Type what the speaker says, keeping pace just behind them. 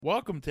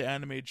Welcome to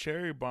Anime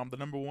Cherry Bomb, the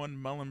number one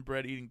melon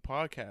bread eating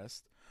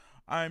podcast.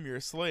 I'm your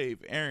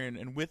slave, Aaron,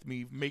 and with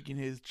me, making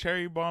his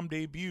Cherry Bomb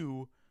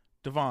debut,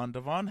 Devon.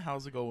 Devon,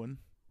 how's it going?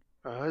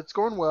 It's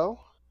going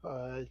well.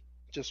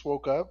 Just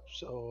woke up,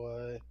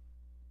 so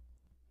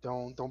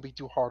don't be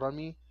too hard on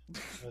me.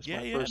 It's Yeah,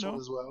 my yeah, first one no,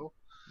 as well.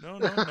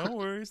 no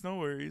worries, no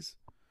worries.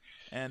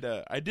 And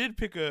I did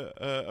pick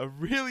a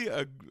really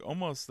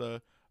almost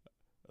the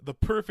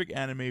perfect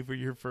anime for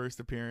your first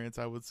appearance,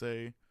 I would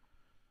say.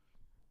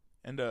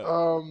 And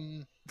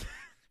Um,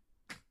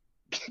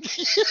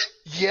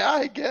 yeah,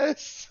 I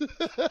guess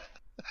so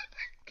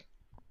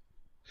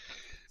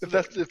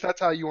if that's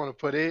how you want to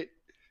put it,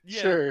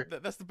 yeah, sure.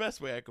 that's the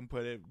best way I can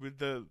put it. With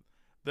the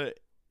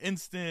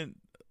instant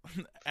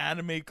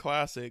anime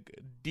classic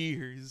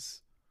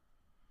Deers.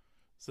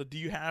 So, do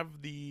you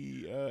have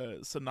the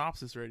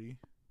synopsis ready?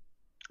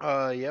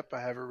 Yep, I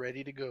have it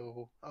ready to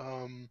go.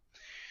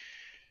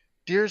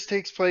 Deers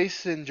takes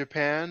place in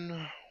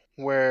Japan,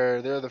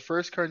 where they're the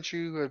first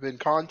country who have been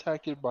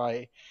contacted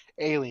by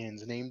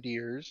aliens named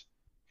Deers.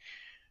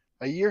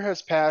 A year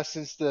has passed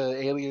since the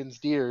aliens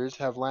Deers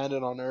have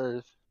landed on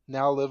Earth,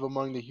 now live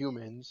among the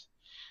humans.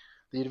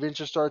 The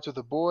adventure starts with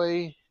a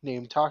boy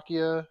named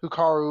Takia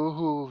Hukaru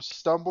who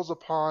stumbles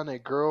upon a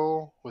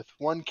girl. With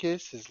one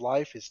kiss, his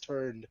life is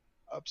turned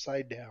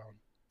upside down.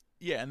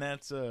 Yeah, and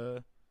that's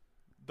the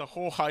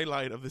whole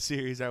highlight of the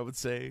series, I would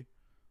say.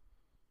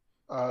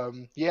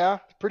 Yeah,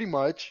 pretty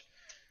much.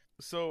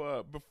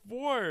 So,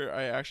 before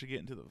I actually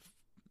get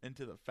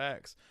into the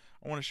facts,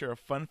 I want to share a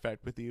fun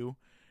fact with you.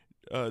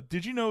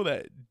 Did you know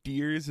that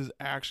Deers is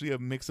actually a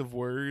mix of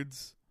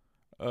words,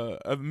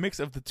 a mix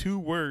of the two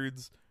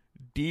words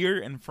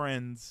deer and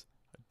friends?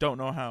 Don't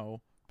know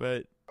how,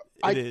 but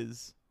it I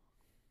is.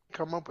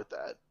 come up with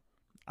that.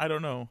 I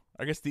don't know.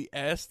 I guess the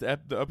S, the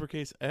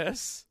uppercase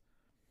S.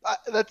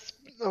 That's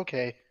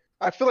okay.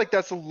 I feel like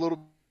that's a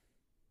little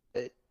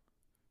bit.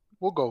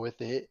 We'll go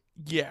with it.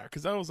 Yeah,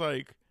 because I was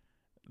like,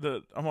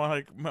 I'm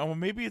like, well,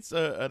 maybe it's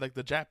like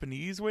the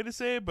Japanese way to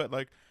say it, but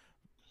like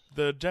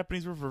the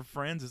Japanese word for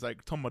friends is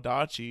like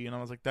tomodachi, and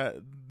I was like, that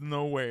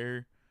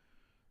nowhere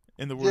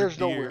in the word There's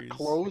nowhere deers.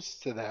 close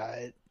to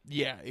that.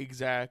 Yeah,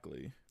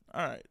 exactly.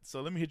 All right,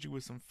 so let me hit you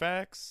with some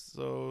facts.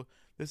 So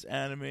this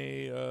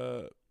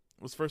anime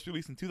was first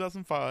released in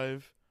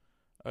 2005.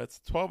 It's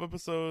 12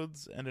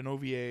 episodes and an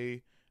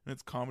OVA, and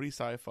it's comedy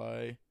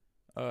sci-fi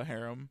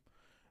harem.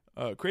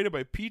 Created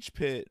by Peach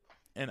Pit,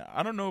 and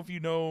I don't know if you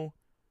know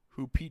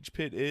who Peach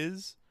Pit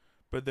is,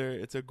 but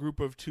it's a group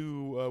of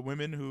two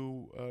women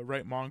who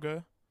write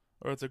manga,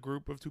 or it's a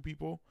group of two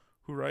people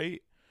who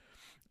write,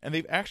 and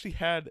they've actually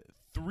had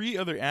three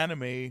other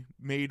anime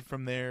made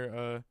from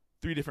their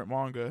three different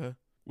manga,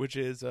 which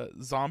is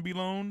Zombie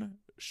Loan,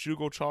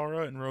 Shugo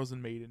Chara, and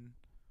Rosen Maiden.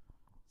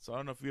 So I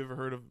don't know if you ever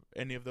heard of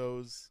any of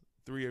those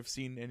three, or have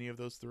seen any of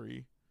those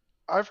three.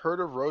 I've heard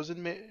of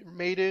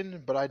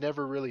Maiden, but I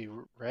never really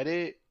read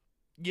it.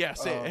 Yeah,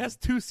 say it Um, has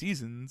two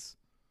seasons.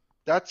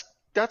 that's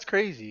that's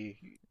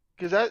crazy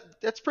because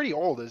that's pretty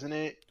old, isn't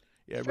it?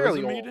 Yeah,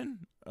 Fairly Rosen old.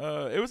 Maiden.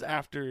 It was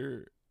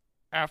after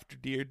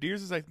Deer.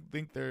 Deers is I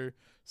think their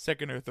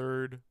second or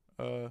third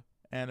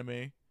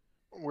anime.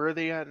 Where are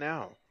they at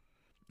now?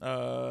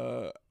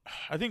 Uh,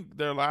 I think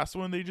their last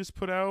one they just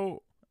put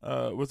out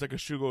was like a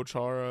Shugo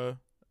Chara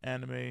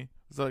anime. It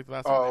was like the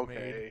last one they Oh, made.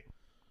 okay.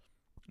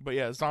 But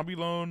yeah, Zombie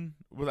Loan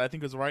was I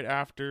think was right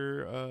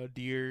after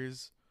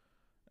Deers,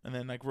 and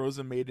then like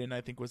Rosa Maiden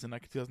I think was in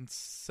like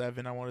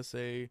 2007 I want to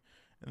say,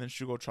 and then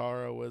Shugo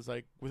Chara was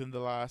like within the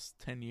last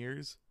 10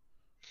 years.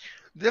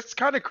 That's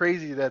kind of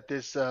crazy that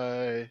this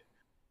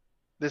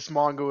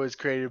manga was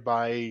created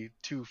by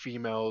two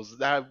females.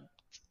 That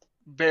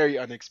very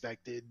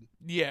unexpected.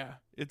 Yeah,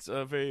 it's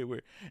very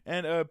weird.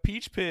 And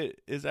Peach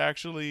Pit is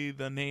actually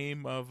the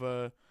name of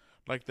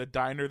like the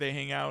diner they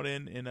hang out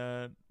in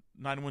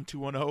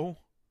 91210.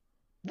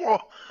 Whoa.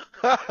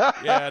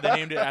 Yeah, they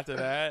named it after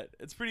that.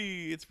 It's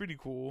pretty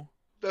cool.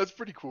 That's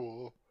pretty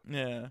cool.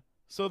 Yeah.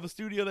 So the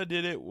studio that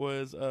did it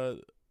was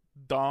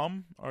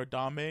Dom or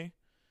Dame.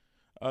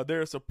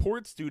 They're a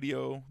support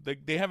studio.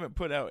 They haven't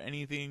put out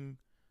anything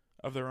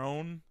of their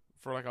own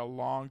for like a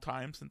long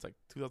time since like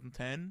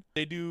 2010.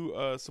 They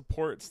do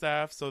support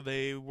staff, so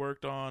they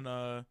worked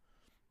on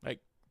like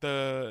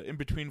the in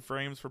between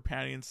frames for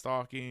Panty and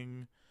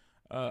Stalking,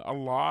 a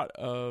lot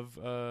of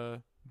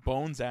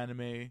Bones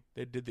anime.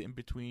 They did the in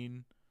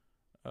between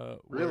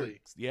Really.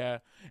 works. Yeah,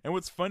 and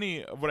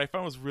what I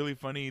found was really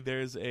funny.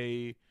 There's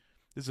a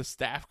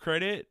staff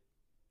credit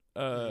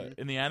Hmm.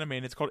 in the anime,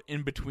 and it's called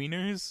In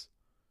Betweeners.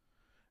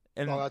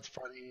 Oh, And that's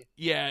funny.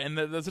 yeah, and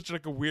that's such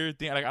like a weird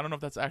thing. Like I don't know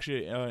if that's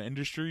actually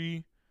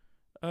industry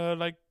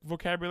like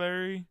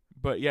vocabulary,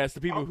 but yeah, it's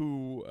the people Oh,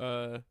 who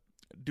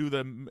do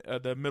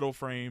the middle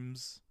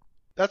frames.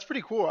 that's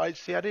pretty cool. I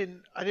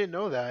didn't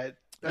know that.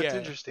 That's Yeah,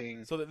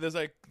 interesting. so there's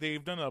like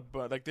they've done a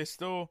but like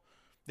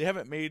they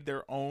haven't made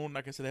their own,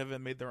 like I said, they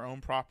haven't made their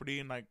own property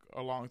in like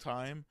a long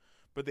time,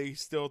 but they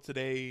still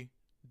today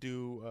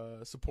do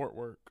support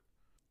work.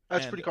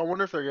 That's And pretty cool. I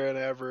wonder if they're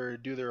gonna ever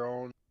do their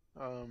own.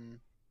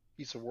 Um,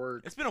 piece of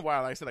work. It's been a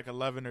while. Like I said, like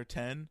 11 or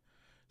 10.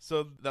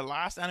 So the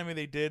last anime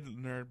they did,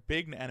 their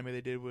big anime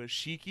they did was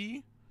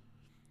Shiki.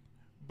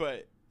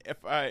 But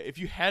if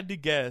you had to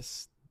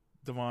guess,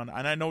 Devon,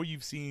 and I know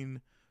you've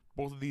seen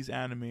both of these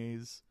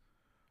animes,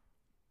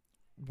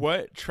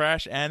 what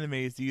trash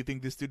animes do you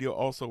think this studio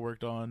also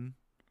worked on?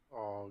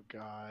 Oh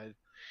God.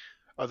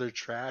 Other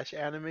trash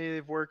anime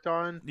they've worked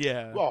on?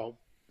 Yeah. Well,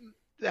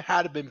 it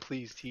had to been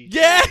Please Teacher.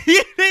 Yeah,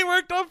 they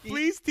worked on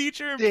Please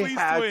Teacher and They Please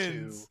had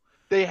Twins. to.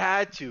 They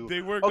had to.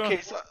 They worked on.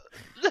 Okay, so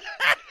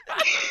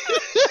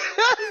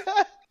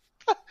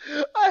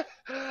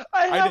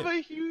I have a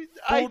huge.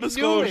 Full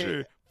disclosure. Knew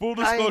it. Full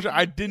disclosure.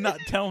 I did not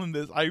tell him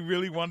this. I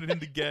really wanted him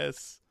to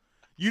guess.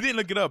 You didn't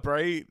look it up,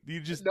 right?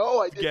 You just No,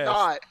 I did guessed.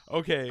 not.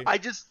 Okay.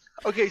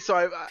 Okay.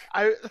 So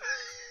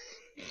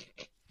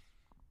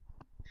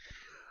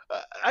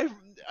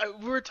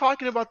we were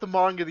talking about the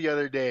manga the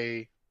other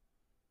day.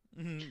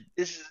 Mhm.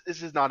 This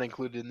is not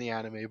included in the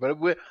anime, but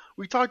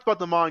we talked about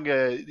the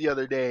manga the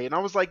other day, and I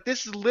was like,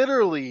 this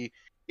literally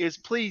is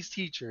Please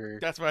Teacher.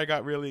 That's why I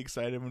got really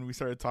excited when we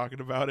started talking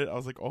about it. I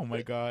was like, oh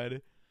my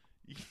god.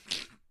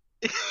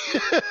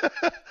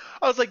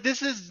 I was like,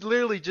 this is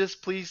literally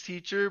just Please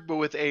Teacher, but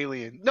with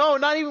aliens. No,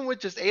 not even with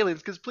just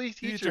aliens, because Please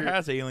Teacher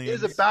has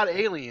aliens. is about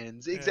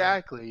aliens. Yeah.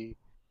 Exactly.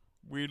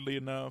 Weirdly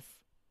enough.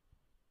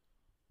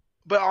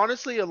 But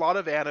honestly, a lot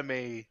of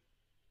anime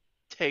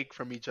take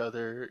from each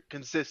other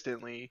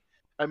consistently.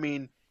 I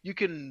mean, you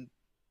can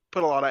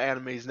put a lot of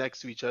animes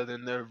next to each other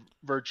and they're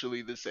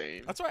virtually the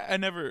same. That's why I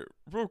never,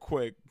 real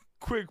quick,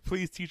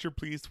 Please Teacher,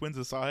 Please Twins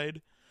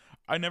aside,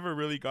 I never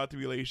really got the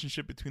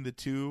relationship between the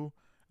two,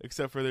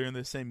 except for they're in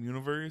the same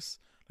universe.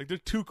 Like, they're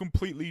two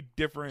completely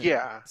different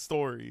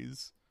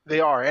stories.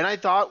 They are. And I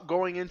thought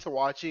going into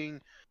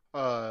watching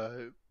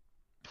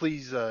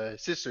Please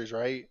Sisters,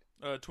 right?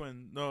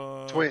 Twins.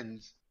 No,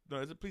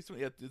 is it Please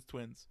Twins? Yeah, it's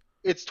Twins.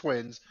 It's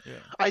Twins. Yeah.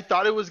 I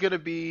thought it was going to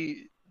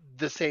be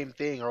the same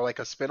thing or like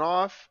a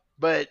spin-off,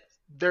 but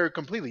they're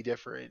completely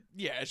different.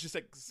 Yeah, it's just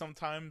like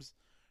sometimes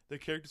the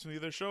characters from the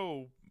other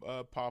show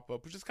pop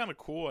up, which is kind of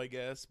cool, I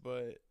guess,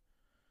 but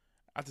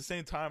at the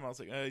same time, I was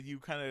like, you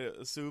kind of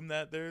assume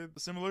that they're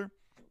similar?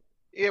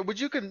 Yeah,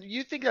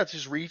 you think that's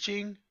just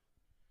reaching?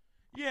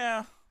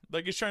 Yeah,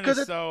 like it's trying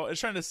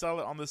to sell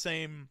it on the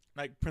same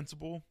like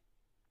principle.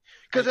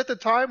 Because at the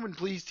time when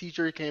Please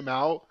Teacher came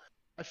out,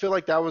 I feel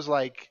like that was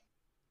like,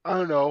 I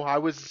don't know. I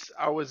was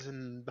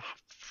in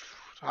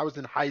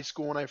high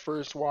school when I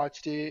first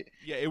watched it.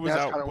 Yeah, it was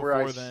out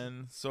before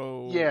then.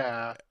 So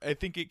yeah, I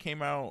think it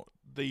came out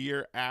the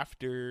year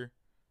after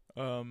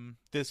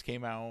this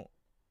came out.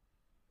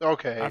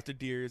 Okay. After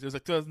Deers, it was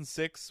like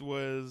 2006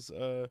 was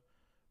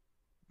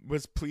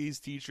Please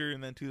Teacher,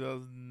 and then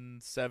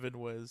 2007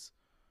 was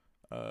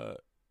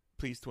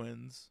Please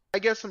Twins. I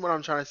guess what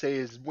I'm trying to say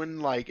is when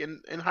like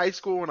in high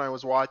school when I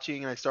was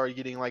watching and I started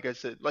getting, like I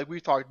said, like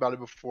we've talked about it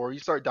before, you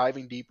start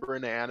diving deeper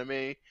into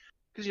anime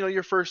because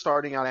you're first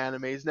starting out.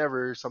 Anime is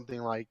never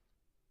something like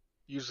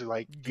usually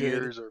like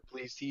Deers or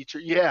Please Teacher.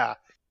 Yeah,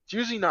 it's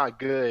usually not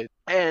good.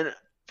 And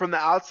from the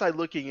outside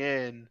looking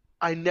in,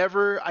 I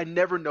never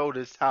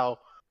noticed how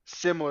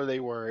similar they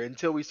were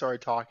until we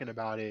started talking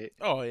about it.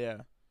 Oh yeah.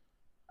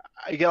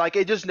 Like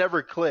it just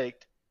never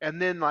clicked. And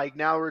then like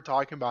now we're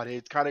talking about it,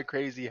 it's kind of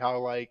crazy how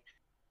like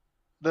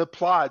the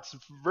plot's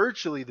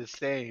virtually the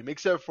same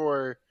except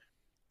for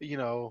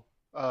the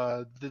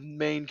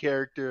main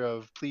character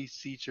of Please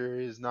Teacher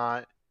is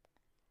not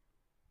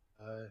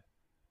a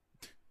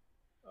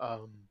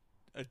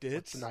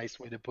ditz? What's a nice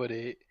way to put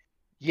it?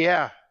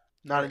 Yeah,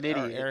 not an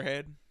idiot.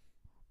 Airhead.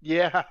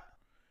 Yeah.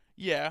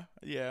 Yeah,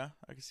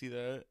 I can see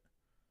that.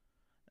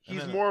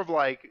 He's more of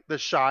like the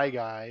shy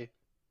guy.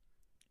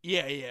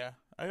 Yeah.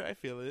 I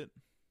feel it.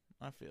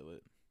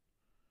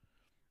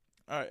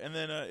 Alright, and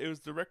then it was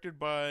directed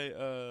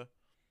by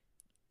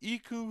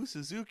Iku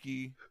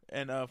Suzuki,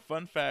 and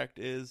fun fact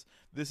is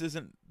this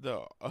isn't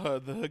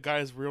the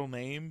guy's real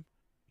name.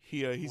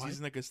 He's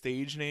using like a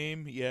stage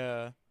name,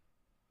 yeah.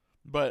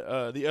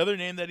 But the other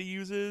name that he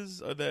uses,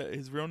 that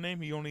his real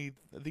name,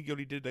 I think he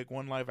only did like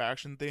one live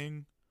action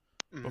thing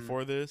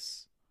before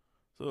this,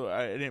 so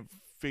I didn't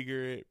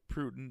figure it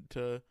prudent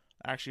to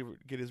actually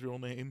get his real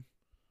name.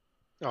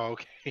 Oh,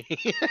 okay.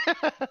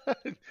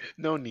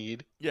 No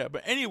need. Yeah,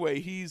 but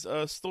anyway, he's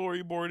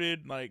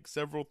storyboarded like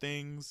several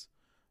things.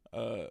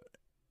 But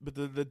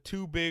the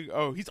two big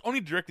he's only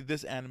directed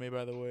this anime,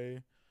 by the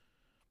way.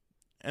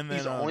 And then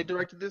he's only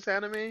directed this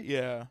anime?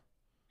 Yeah.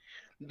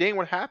 Dang,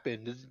 what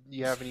happened? Do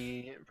you have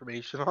any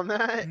information on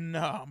that?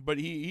 No, but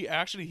he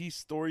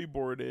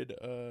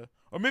storyboarded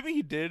or maybe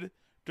he did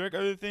direct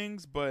other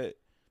things, but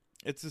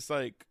it's just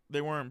like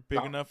they weren't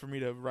big enough for me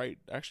to write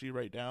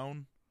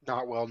down.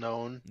 Not well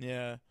known.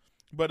 Yeah,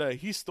 but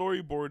he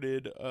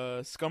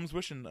storyboarded Scum's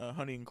Wish and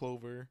Honey and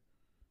Clover.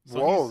 So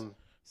Whoa.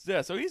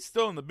 So he's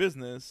still in the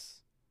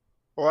business.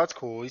 Well, that's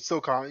cool. He's still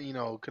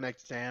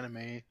connected to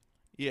anime.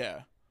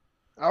 Yeah.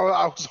 I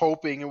was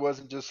hoping it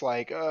wasn't just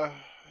like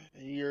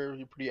you're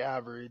pretty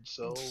average.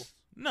 So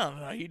no,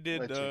 he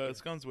did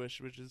Scum's Wish,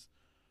 which is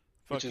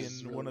which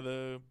is Fucking one of really,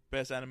 the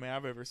best anime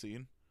I've ever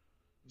seen.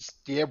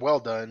 yeah, well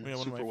done, Yeah,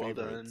 one of my super well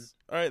done. favorites.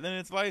 All right, then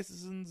it's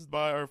licensed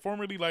by, or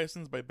formerly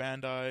licensed by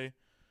Bandai,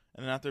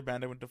 and then after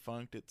Bandai went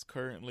defunct, it's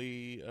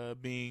currently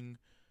being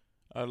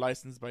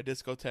licensed by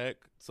Discotech.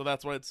 So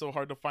that's why it's so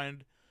hard to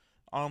find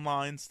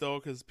online still,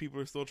 because people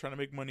are still trying to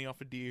make money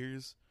off of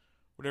Deers,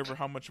 whatever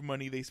how much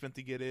money they spent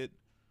to get it.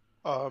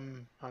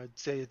 I'd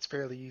say it's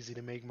fairly easy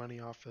to make money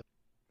off of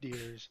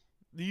deers.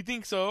 Do you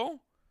think so?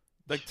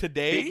 Like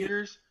today?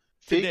 Figures,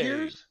 Today?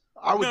 figures.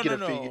 I would No, get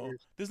no, a no.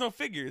 figures. There's no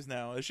figures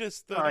now. It's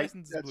just the All right,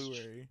 licensed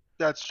Blu-ray.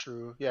 that's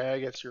true. Yeah, I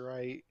guess you're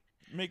right.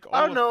 Make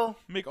I all don't know.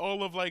 make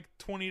all of like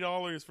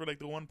 $20 for like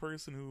the one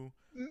person who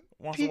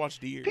wants Pe- to watch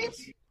Deers.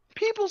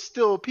 people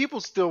still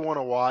want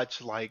to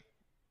watch like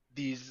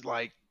these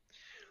like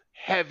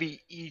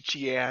heavy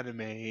ichi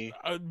anime.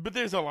 But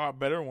there's a lot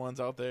better ones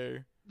out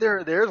there.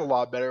 There's a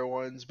lot better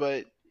ones,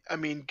 but I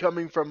mean,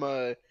 coming from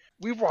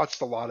we've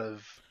watched a lot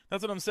of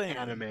That's what I'm saying.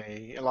 anime,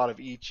 a lot of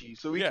ichi,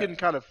 so we Yeah. can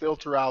kind of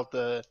filter out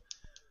The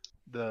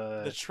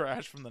the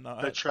trash from the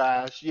the not.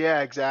 trash.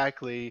 Yeah,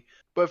 exactly.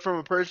 But from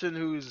a person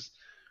who's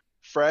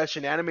fresh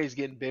and anime is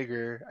getting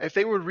bigger, if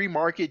they would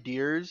remarket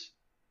Deers,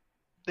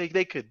 they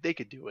could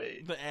do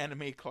it. The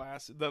anime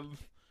classic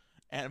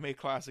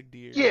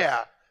Deers.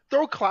 Yeah,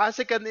 throw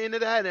classic at the end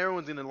of that, and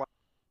everyone's gonna like,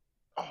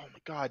 oh my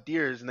god,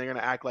 Deers, and they're gonna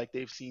act like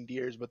they've seen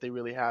Deers, but they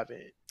really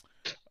haven't.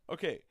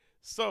 Okay,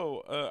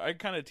 so I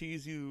kind of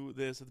teased you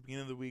this at the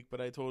beginning of the week,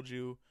 but I told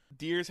you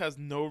Deers has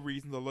no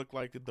reason to look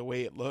like the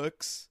way it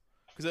looks,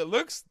 because it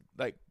looks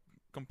like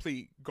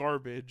complete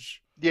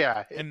garbage,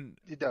 Yeah, and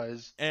it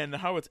does, and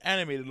how it's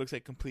animated looks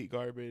like complete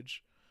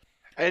garbage.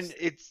 and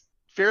it's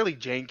fairly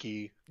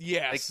janky.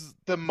 Yes.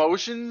 The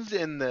motions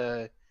and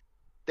the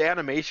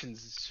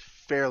animations is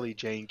fairly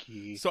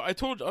janky. So I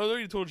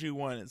already told you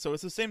one. So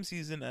it's the same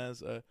season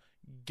as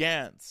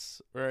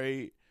Gantz,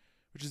 right?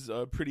 Which is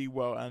pretty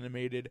well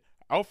animated.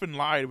 Alphen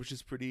Lied, which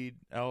is pretty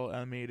well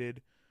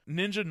animated.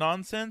 Ninja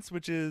Nonsense,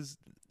 which is,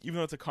 even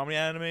though it's a comedy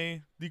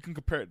anime, you can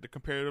compare it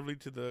comparatively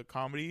to the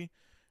comedy.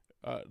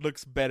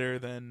 Looks better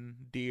than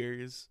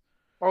Deers.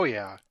 Oh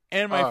yeah.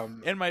 And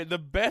the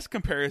best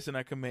comparison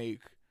I can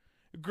make,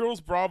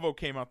 Girls Bravo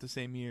came out the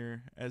same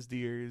year as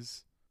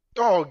Deers.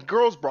 Oh,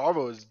 Girls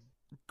Bravo is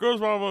Girls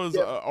Bravo is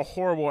a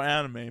horrible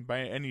anime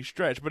by any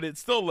stretch, but it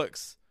still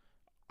looks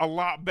a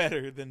lot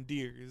better than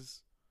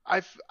Deers.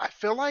 I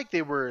feel like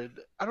they were,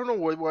 I don't know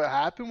what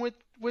happened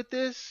with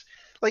this.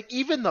 Like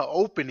even the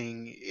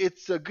opening,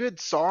 it's a good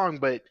song,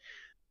 but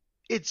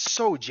it's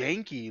so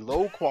janky,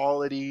 low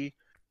quality.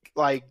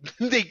 Like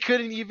they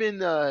couldn't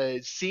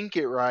even sync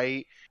it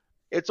right.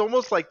 It's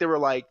almost like they were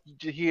like,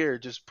 here,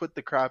 just put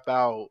the crap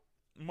out.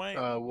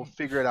 We'll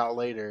figure it out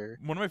later.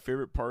 One of my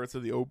favorite parts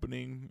of the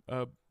opening,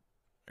 I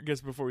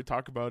guess before we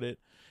talk about it,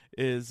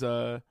 is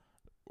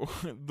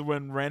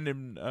when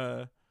random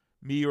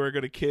Miyu are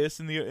gonna kiss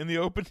in the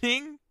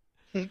opening,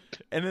 and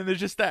then there's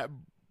just that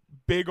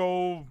big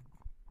old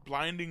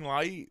blinding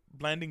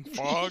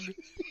fog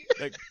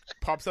that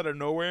pops out of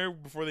nowhere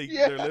before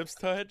their lips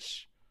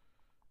touch.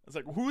 It's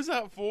like, who's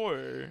that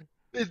for?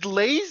 It's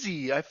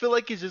lazy. I feel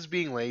like it's just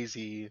being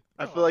lazy.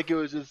 I feel like it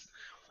was just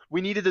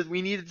we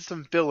needed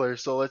some filler,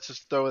 so let's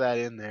just throw that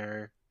in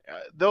there.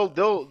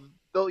 They'll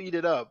eat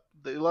it up.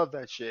 They love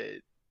that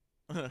shit.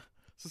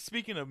 So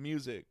speaking of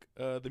music,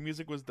 the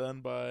music was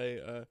done by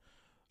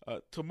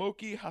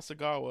Tomoki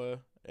Hasegawa,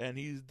 and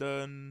he's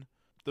done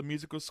the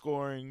musical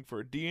scoring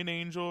for Demon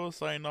Angel,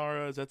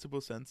 Sayonara,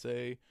 Zetsubo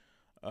Sensei,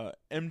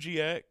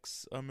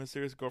 MGX,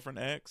 Mysterious Girlfriend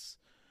X,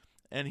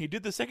 and he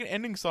did the second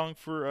ending song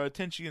for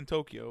Tenchi in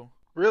Tokyo.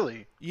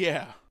 Really?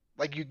 Yeah.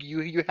 Like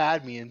you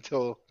had me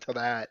until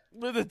that.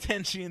 With the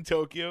Tenchi in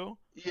Tokyo.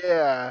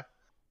 Yeah.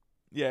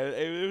 Yeah,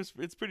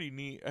 it's pretty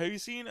neat. Have you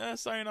seen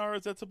Sayonara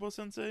Zetsubo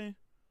Sensei?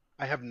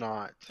 I have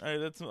not.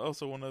 That's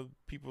also one of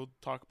people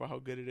talk about how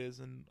good it is,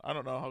 and I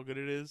don't know how good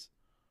it is,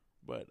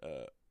 but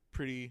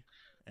pretty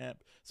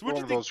amp. So what One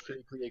you of think? those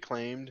critically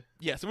acclaimed.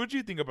 Yeah. So what do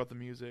you think about the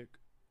music?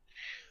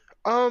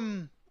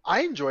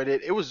 I enjoyed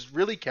it. It was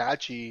really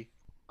catchy.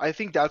 I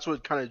think that's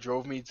what kind of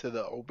drove me to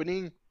the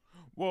opening.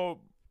 Well,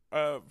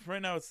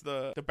 right now it's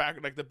the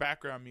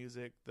background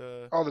music,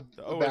 the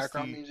OST.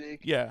 Background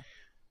music. Yeah.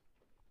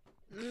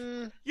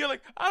 Mm, You're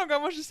like, I don't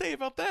got much to say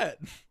about that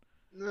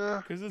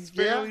because it's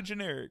fairly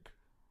generic.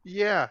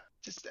 Yeah,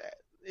 just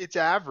it's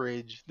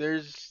average.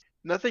 There's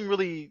nothing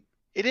really.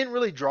 It didn't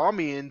really draw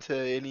me into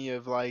any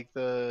of like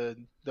the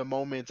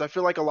moments. I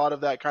feel like a lot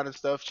of that kind of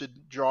stuff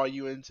should draw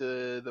you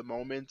into the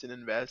moment and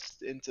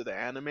invest into the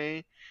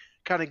anime.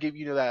 Kind of give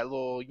you that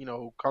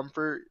little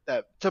comfort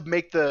that to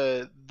make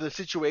the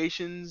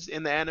situations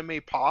in the anime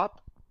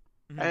pop.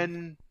 Mhm.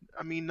 And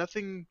I mean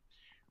nothing.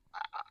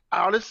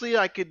 Honestly,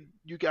 I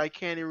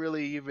can't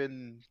really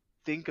even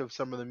think of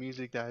some of the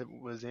music that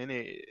was in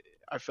it.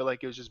 I feel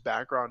like it was just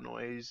background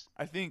noise.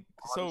 I think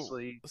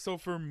Honestly. so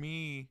for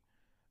me,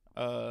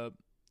 I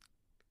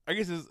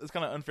guess it's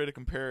kind of unfair to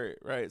compare it,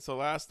 right? So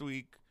last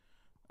week,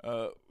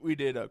 we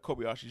did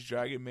Kobayashi's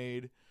Dragon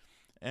Maid,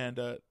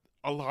 and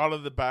a lot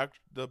of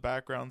the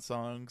background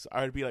songs,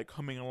 I'd be like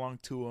humming along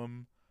to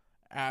them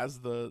as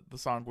the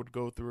song would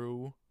go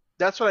through.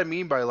 That's what I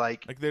mean by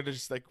like Like they're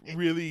just like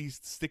really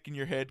stick in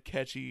your head,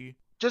 catchy.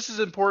 just as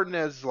important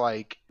as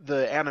like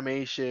the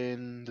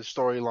animation, the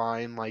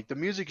storyline, like the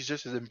music is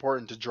just as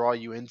important to draw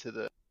you into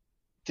the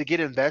to get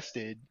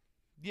invested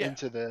Yeah,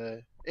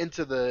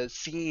 into the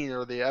scene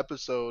or the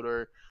episode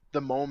or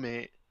the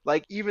moment.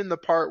 Like even the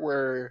part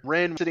where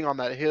Ren was sitting on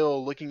that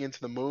hill looking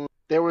into the moon,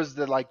 there was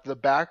the like the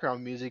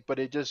background music, but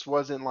it just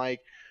wasn't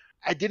like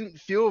I didn't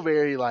feel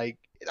very like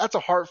that's a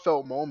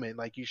heartfelt moment.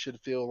 Like you should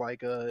feel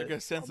like like a a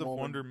sense of moment.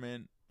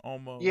 wonderment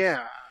almost.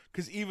 Yeah,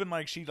 Because even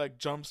like she like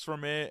jumps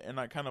from it and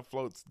like kind of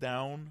floats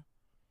down,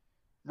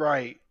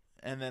 right.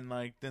 and then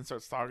like then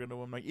starts talking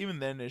to him. Like even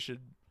then it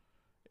should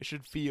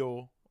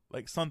feel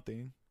like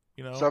something,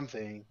 you know.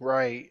 Something,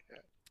 right.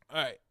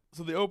 All right.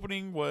 So the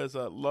opening was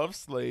 "Love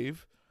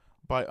Slave"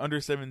 by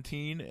Under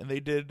 17, and they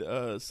did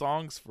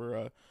songs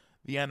for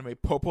the anime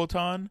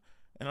Popotan.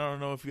 And I don't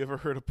know if you ever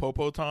heard of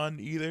Popotan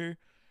either.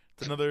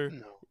 It's another.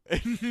 No.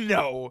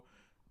 No,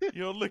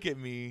 yo, look at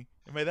me.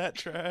 Am I that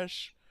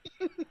trash?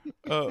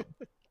 Uh,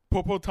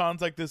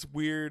 Popotan's like this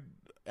weird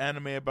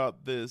anime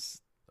about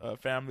this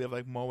family of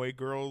like moe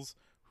girls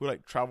who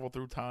like travel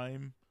through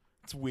time.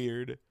 It's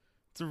weird.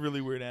 It's a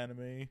really weird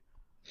anime.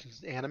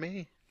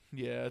 Anime?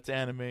 Yeah, it's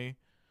anime.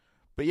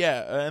 But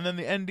yeah, and then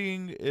the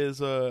ending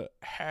is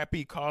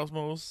 "Happy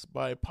Cosmos"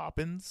 by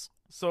Poppins.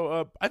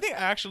 So I think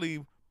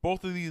actually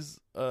both of these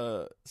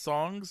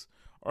songs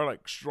are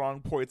like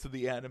strong points of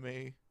the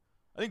anime.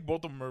 I think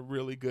both of them are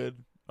really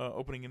good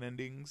opening and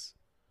endings.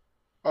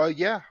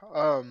 Yeah.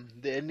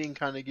 The ending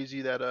kind of gives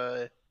you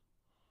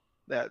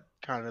that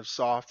kind of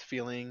soft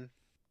feeling,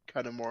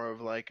 kind of more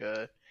of like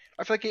a.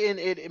 I feel like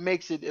it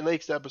makes it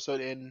makes the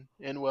episode end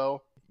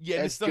well, Yeah,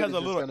 and it as still good has as a it's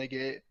little, gonna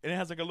get. and it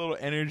has like a little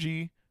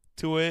energy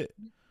to it.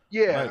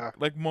 Yeah,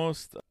 Like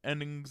most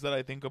endings that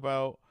I think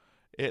about,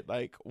 it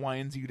like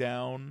winds you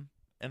down,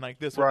 and like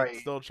this one, it's right.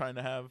 still trying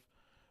to have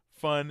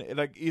fun.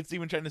 Like it's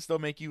even trying to still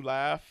make you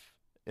laugh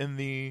in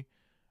the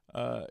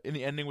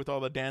ending with all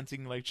the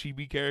dancing like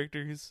chibi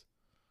characters.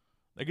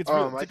 Like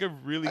Um, it's I like a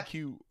really I,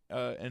 cute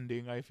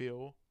ending. I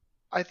feel.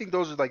 I think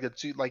those are like the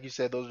two, like you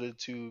said, those are the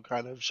two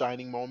kind of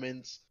shining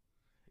moments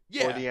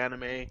for Yeah, the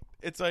anime.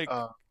 it's like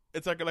Uh,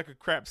 like a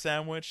crap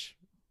sandwich.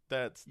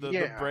 That's the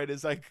yeah, bread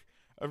is like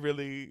a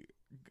really,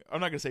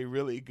 I'm not gonna say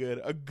really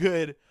good, a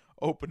good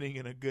opening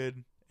and a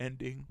good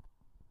ending.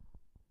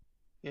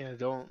 yeah.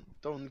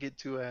 Don't get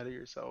too ahead of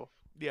yourself.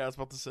 Yeah, I was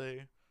about to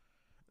say.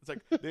 It's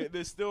like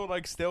they're still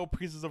like stale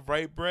pieces of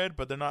white bread,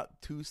 but they're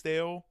not too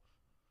stale.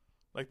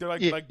 Like they're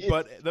Yeah,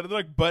 they're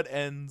like butt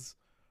ends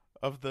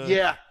of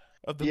the yeah,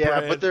 of the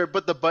yeah. But bread.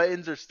 the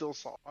buttons are still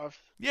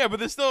soft. Yeah, but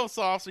they're still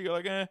soft, so you're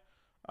like,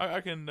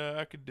 I can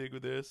dig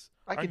with this.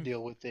 I I can can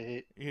deal with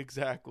it.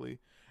 exactly.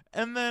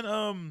 And then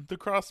the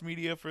cross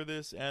media for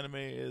this anime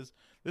is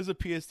there's a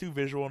PS2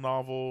 visual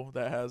novel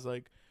that has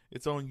like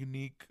its own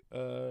unique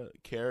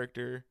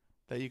character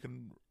that you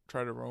can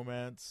try to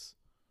romance.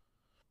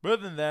 But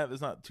other than that,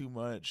 there's not too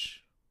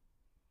much.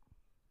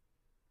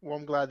 Well,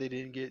 I'm glad they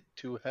didn't get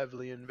too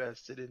heavily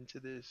invested into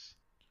this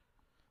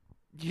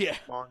Yeah.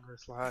 manga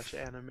slash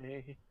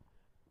anime.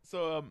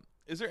 So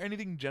is there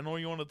anything general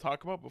you want to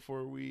talk about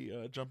before we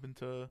jump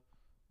into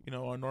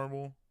our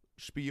normal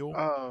spiel?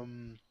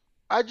 Um,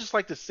 I'd just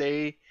like to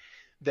say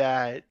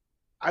that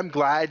I'm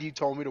glad you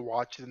told me to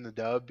watch it in the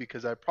dub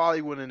because I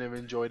probably wouldn't have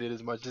enjoyed it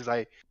as much as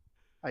I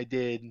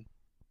did. And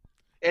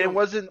it Yo,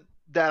 wasn't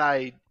that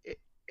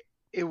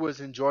it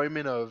was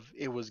enjoyment of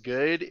it was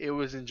good. It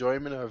was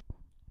enjoyment of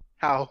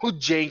how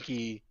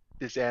janky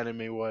this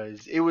anime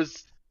was. It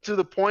was to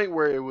the point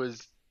where it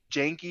was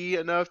janky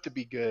enough to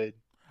be good.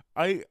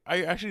 I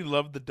actually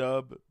love the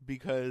dub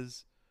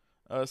because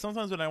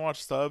sometimes when I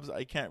watch subs,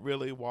 I can't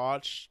really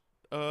watch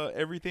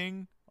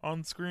everything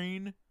on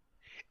screen.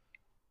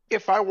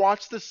 If I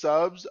watched the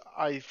subs,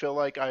 I feel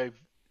like I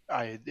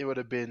it would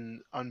have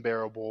been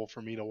unbearable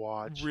for me to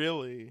watch.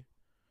 Really.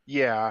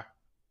 Yeah,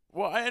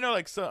 Well, I know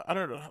like so I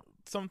don't know.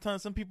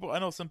 Sometimes I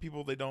know some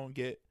people they don't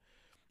get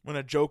when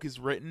a joke is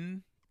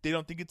written, they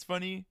don't think it's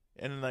funny,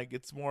 and like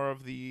it's more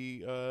of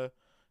the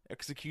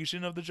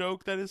execution of the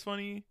joke that is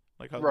funny,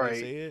 like how they right.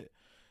 say it.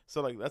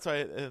 So like that's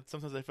why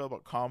sometimes I feel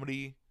about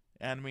comedy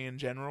anime in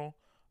general.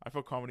 I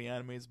feel comedy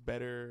anime is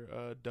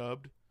better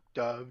dubbed,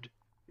 Dubbed.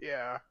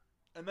 Yeah,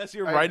 unless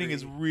your I writing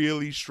is agree.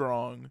 really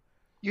strong.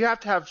 You have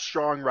to have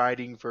strong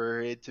writing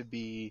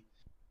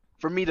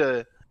for me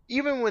to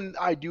even when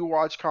I do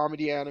watch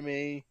comedy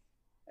anime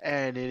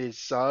and it is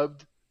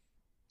subbed,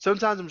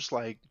 sometimes I'm just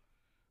like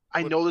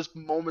I What? know this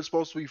moment's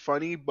supposed to be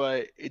funny,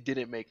 but it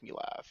didn't make me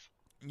laugh.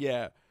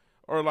 Yeah,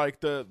 or like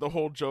the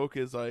whole joke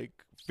is like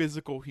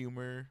physical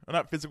humor, or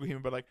not physical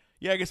humor, but like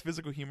yeah, I guess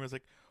physical humor is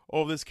like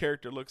oh this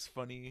character looks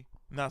funny,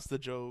 and that's the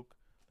joke.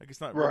 Like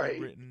it's not really Right.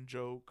 written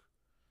joke.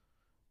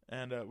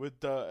 And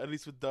with at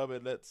least with dub,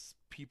 it lets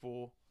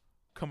people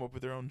come up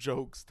with their own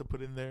jokes to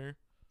put in there.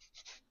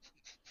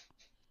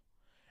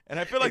 And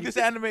I feel like And this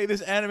anime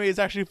is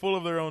actually full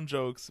of their own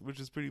jokes, which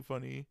is pretty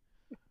funny.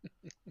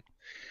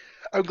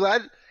 I'm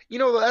glad. You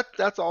know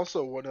that's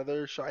also one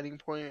other shining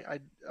point.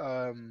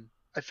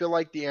 I feel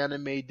like the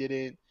anime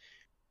didn't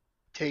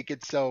take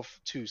itself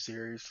too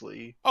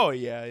seriously. Oh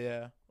yeah,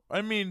 yeah.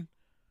 I mean,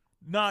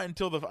 not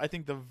until I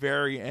think the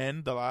very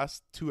end, the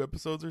last two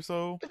episodes or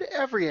so. But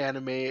every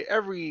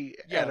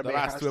Yeah, the anime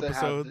last has two to have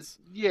episodes.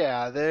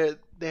 yeah,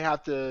 they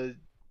have to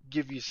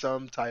give you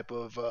some type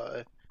of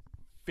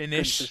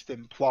Finish.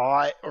 consistent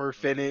plot or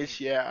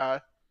finish. Yeah.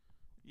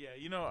 Yeah,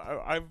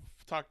 I've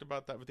talked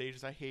about that with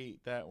ages. I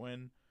hate that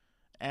when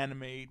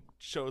anime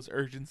shows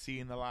urgency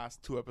in the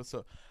last two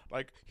episodes.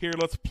 Like, here,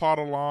 let's plot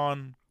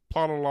along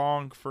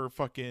for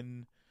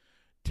fucking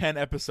 10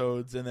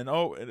 episodes, and then,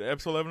 oh, in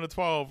episode 11 to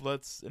 12,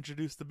 let's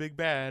introduce the big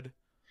bad.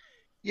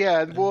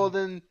 Yeah, well And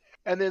then,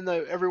 and then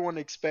everyone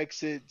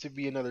expects it to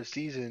be another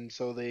season,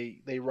 so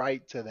they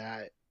write to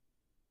that,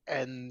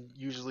 and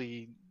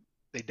usually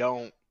they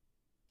don't.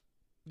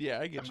 yeah,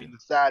 I I get mean, you. the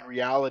sad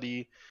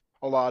reality,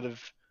 a lot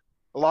of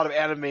a lot of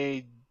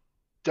anime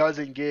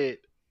doesn't get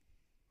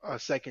a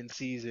second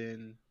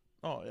season.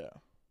 Oh, yeah.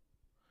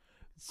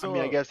 I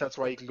mean, I So, guess that's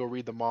why you can go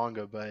read the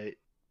manga, but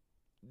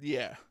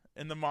yeah.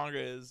 And the manga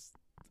is.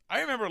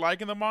 I remember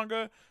liking the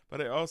manga,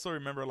 but I also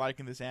remember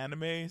liking this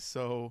anime,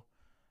 so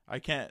I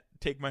can't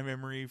take my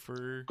memory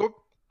for.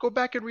 go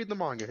back and read the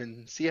manga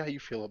and see how you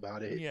feel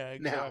about it Yeah,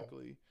 now.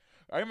 exactly.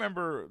 I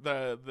remember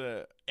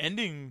the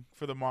ending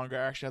for the manga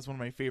actually has one of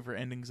my favorite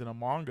endings in a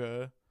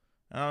manga.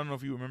 I don't know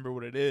if you remember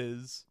what it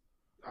is.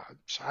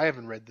 So I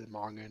haven't read the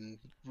manga in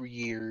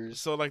years.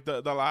 So like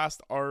the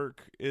last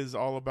arc is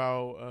all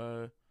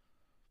about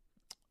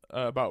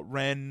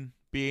Ren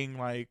being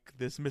like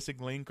this missing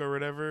link or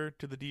whatever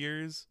to the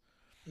Deers.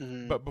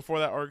 Hmm. But before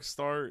that arc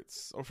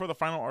starts, or before the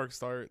final arc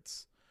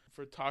starts,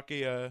 for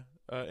Takeya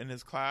in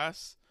his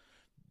class,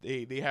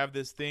 they have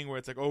this thing where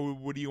it's like, oh,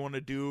 what do you want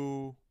to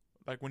do?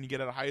 Like when you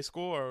get out of high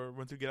school or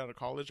once you get out of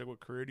college, like what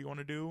career do you want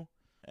to do?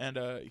 And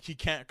he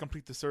can't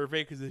complete the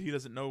survey because he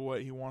doesn't know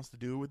what he wants to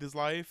do with his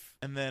life.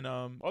 And then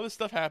all this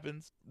stuff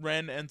happens.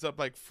 Ren ends up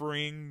like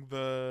freeing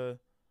the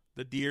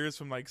deers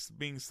from like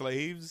being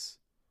slaves,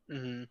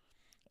 Hmm.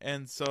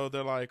 and so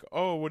they're like,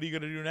 "Oh, what are you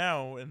gonna do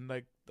now?" And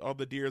like all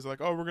the deers are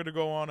like, "Oh, we're gonna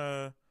go on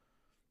a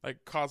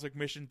like cosmic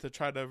mission to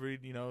try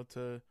to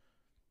to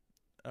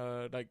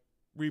like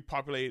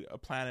repopulate a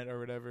planet or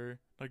whatever,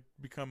 like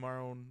become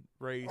our own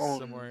race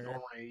somewhere."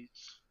 Own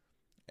race.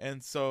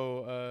 And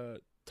so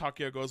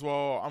Takia goes,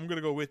 "Well, I'm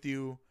gonna go with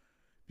you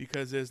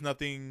because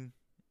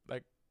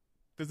like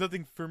there's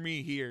nothing for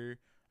me here.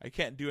 I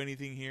can't do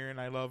anything here, and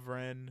I love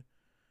Ren,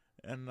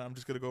 and I'm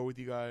just gonna go with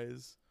you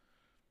guys."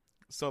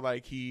 So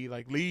like he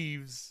like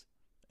leaves,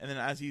 and then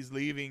as he's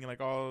leaving,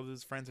 like all of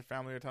his friends and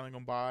family are telling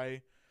him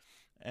bye,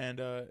 and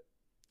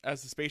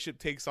as the spaceship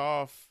takes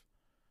off,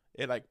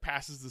 it like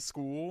passes the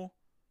school,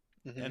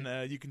 Hmm.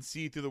 and you can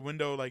see through the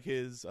window like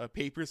his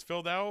papers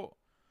filled out,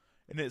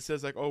 and it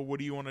says like, "Oh, what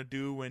do you want to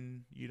do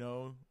when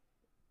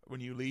when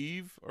you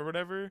leave or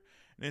whatever?"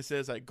 And it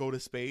says like, "Go to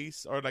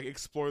space or like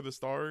explore the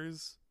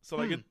stars." So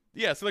like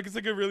Hmm. so like it's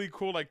like a really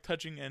cool like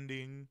touching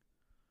ending.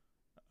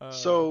 Uh,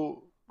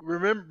 So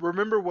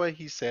remember what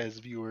he says,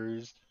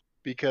 viewers,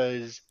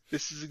 because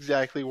this is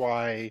exactly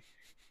why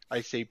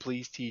I say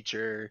please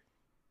teacher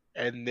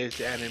and this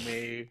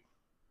anime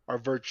are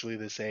virtually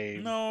the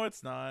same. no,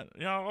 it's not.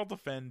 I'll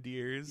defend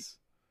Deers.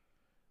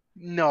 He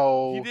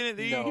No,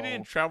 didn't. He didn't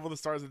no. travel the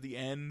stars at the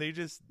end. They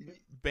just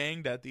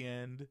banged at the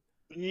end.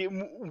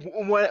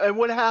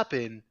 What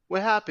happened?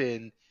 What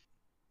happened?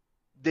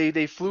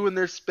 They flew in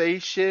their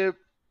spaceship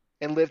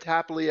and lived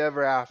happily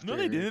ever No,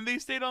 they after. didn't. They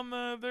stayed on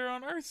they're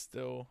on Earth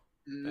still.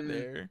 They're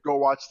there. Go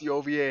watch the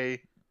OVA.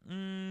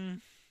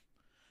 Mm,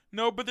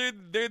 no, but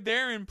they're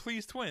there in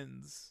Please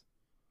Twins.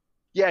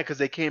 Yeah, because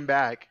they came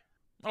back.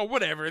 Oh,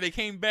 whatever. They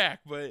came back,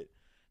 but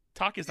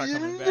Taki's not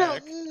coming No,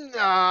 back.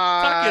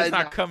 Taki's nah,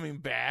 not coming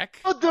back.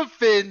 I'll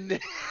defend.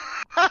 It's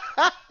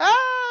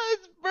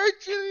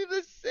virtually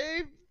the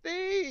same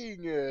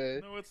thing.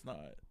 No, it's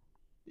not.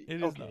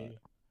 It is Okay. not.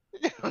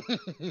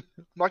 I'm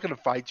not gonna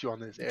fight you on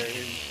this,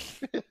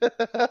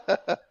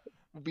 Aaron.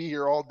 We'll be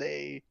here all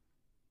day.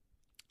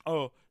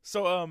 Oh,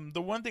 so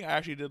the one thing I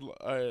actually did,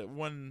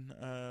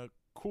 one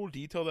cool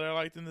detail that I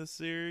liked in this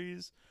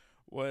series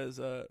was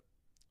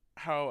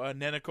how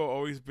Neneko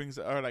always brings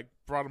or like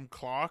brought him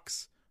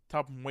clocks to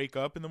help him wake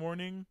up in the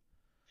morning,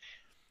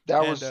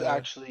 That and was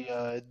actually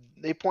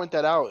they point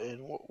that out in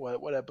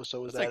what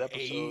episode was it's that? like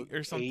Episode 8 or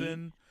 8?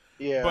 something.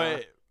 Yeah.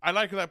 But I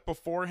like that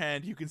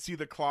beforehand you can see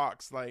the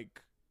clocks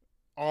like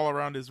all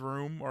around his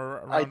room or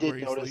I around where did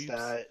he notice sleeps,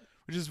 that.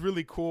 which is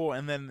really cool.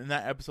 And then in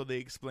that episode they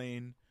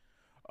explain,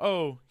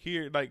 oh,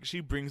 here like she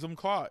brings him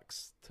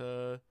clocks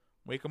to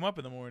wake him up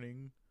in the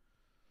morning.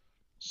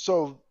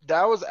 So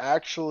that was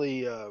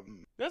actually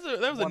That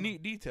was a one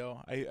neat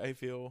detail. I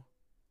feel.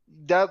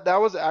 that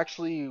was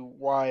actually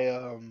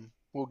why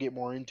we'll get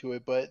more into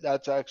it, but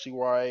that's actually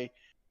why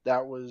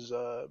that was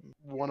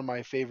one of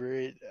my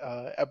favorite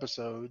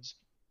episodes.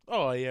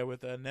 Oh yeah,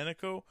 with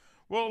Neneko.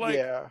 Well, like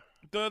Yeah.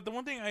 the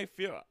one thing I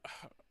feel,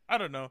 I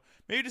don't know,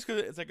 maybe just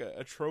because it's like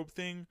a trope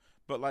thing,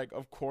 but like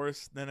of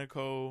course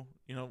Neneko,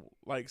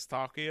 likes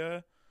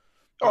Takuya.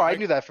 Oh, But I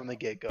knew that from the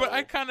get go. But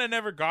I kind of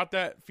never got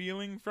that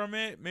feeling from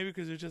it. Maybe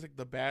because it's just like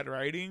the bad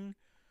writing.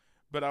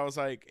 But I was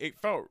like, it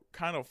felt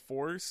kind of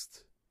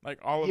forced. Like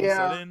all of a Yeah,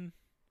 sudden.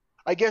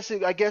 I guess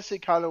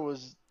it kind of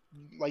was,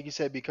 like you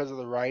said, because of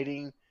the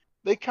writing.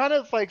 They kind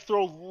of like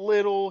throw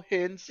little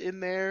hints in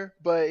there,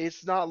 but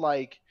it's not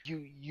like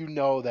you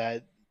know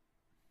that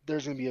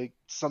there's gonna be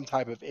some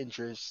type of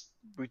interest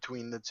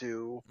between the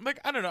two Like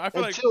I don't know. I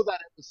feel like until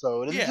that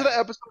episode. Until yeah. the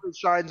episode it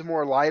shines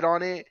more light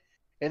on it,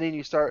 and then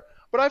you start.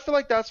 But I feel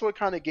like that's what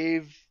kind of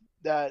gave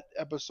that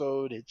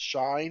episode its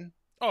shine.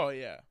 Oh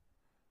yeah.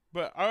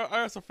 But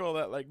I also feel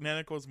that like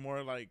Naneko's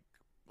more like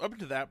up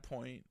to that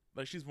point,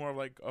 like she's more of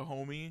like a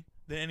homie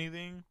than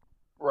anything.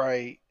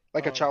 Right.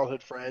 Like a Um,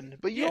 childhood friend.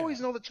 But you yeah, always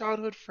know the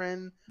childhood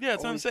friend yeah,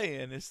 that's what I'm always.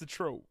 saying. It's the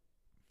trope.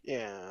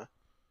 Yeah.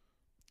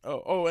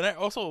 Oh, and I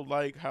also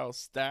like how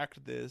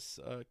stacked this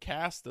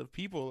cast of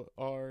people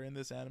are in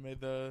this anime.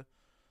 The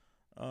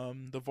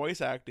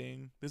voice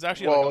acting. There's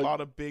actually like a Well,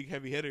 lot of big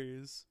heavy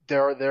hitters.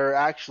 there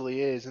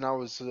actually is, and I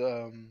was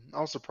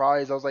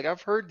surprised. I was like,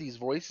 I've heard these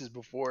voices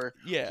before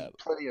Yeah,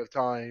 plenty of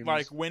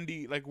times.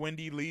 like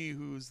Wendy Lee,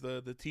 who's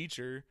the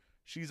teacher.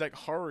 She's like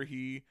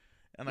Haruhi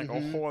and like a Hmm.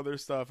 whole other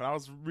stuff. And I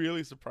was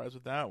really surprised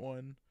with that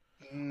one.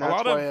 And A that's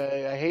lot why of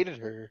I hated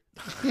her.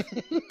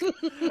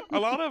 a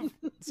lot of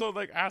so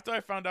like after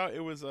I found out it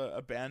was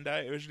a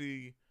Bandai,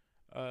 originally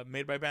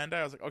made by Bandai,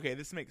 I was like, okay,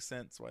 this makes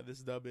sense why this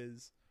dub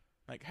is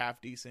like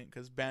half decent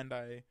because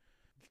Bandai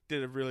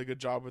did a really good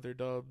job with their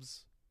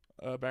dubs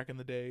back in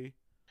the day.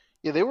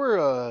 Yeah, they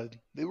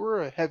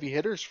were heavy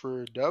hitters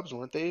for dubs,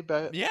 weren't they?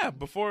 Back Yeah,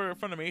 before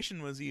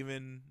Funimation was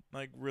even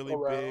like really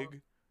around.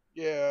 big,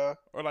 Yeah.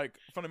 or like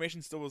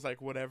Funimation still was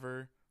like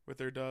whatever with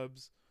their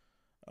dubs.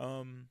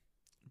 Um,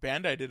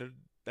 Bandai did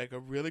a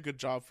really good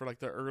job for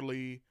the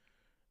early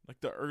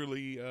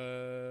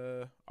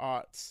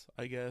aughts,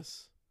 I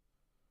guess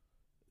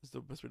is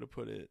the best way to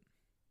put it.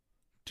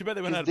 Too bad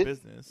they went 'Cause out of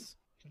business.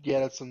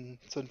 yeah, it's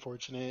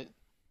unfortunate.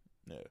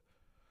 Yeah.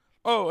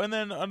 Oh, and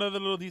then another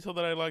little detail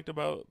that I liked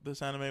about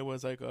this anime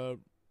was like a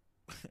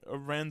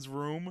Ren's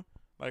room,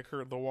 like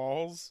the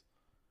walls,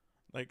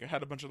 like it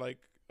had a bunch of like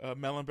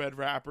melon bread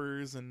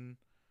wrappers and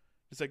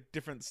just like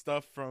different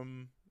stuff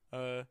from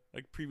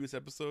like previous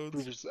episodes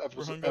Previous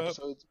were hung up.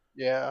 episodes.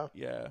 Yeah.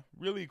 Yeah,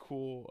 really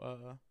cool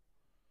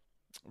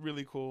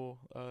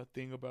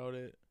thing about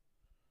it.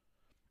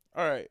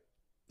 All right,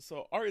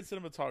 so art and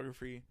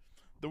cinematography.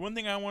 The one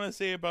thing I want to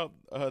say about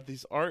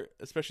these art,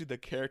 especially the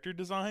character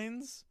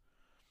designs,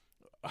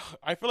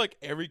 I feel like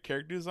every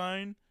character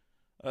design,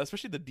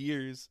 especially the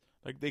deers,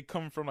 like they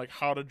come from like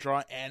how to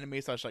draw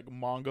anime slash like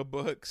manga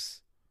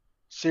books.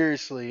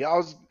 Seriously, I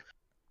was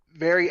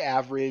very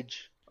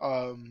average.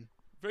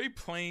 Very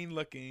plain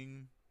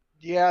looking.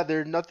 Yeah,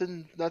 they're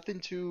nothing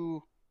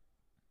too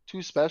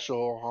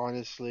special,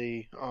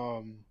 honestly.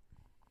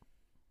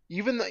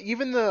 Even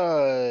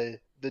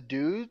the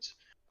dudes,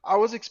 I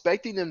was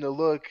expecting them to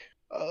look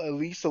at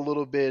least a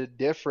little bit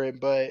different,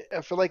 but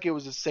I feel like it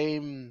was the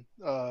same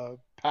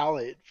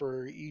palette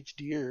for each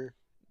deer.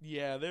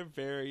 Yeah, they're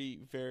very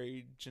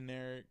very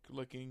generic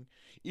looking.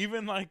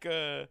 Even like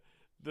the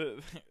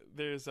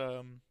there's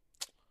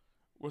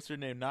what's her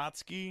name,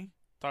 Natsuki,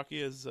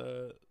 Takiya's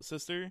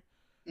sister.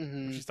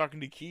 When Hmm. she's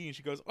talking to Key and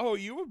she goes, "Oh, are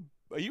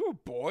you a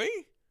boy?"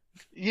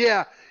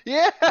 Yeah,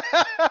 yeah.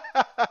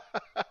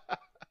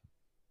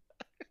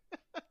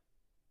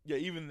 Yeah,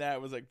 even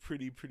that was like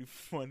pretty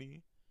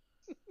funny.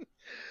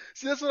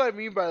 See, that's what I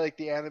mean by like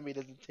the anime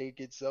doesn't take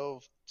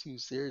itself too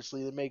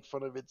seriously. They make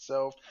fun of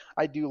itself.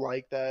 I do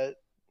like that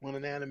when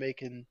an anime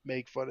can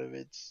make fun of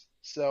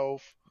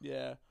itself.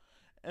 Yeah.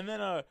 And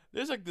then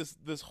there's like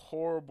this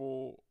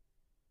horrible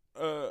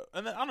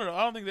and then I don't know,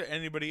 I don't think that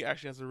anybody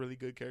actually has a really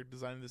good character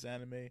design in this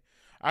anime.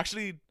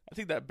 Actually, I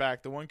take that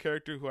back. The one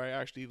character who I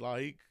actually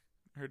like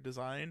her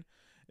design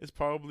is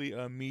probably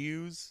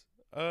Miyu's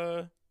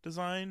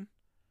design.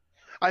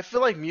 I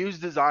feel like Mew's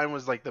design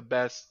was like the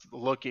best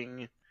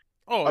looking,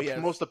 Oh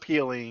yeah, most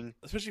appealing.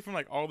 especially from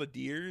like all the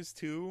deers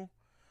too.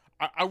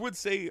 I would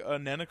say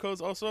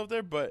Neneko's also up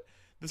there, but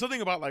there's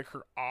something about like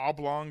her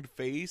oblong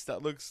face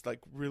that looks like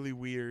really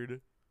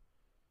weird.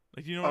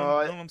 Like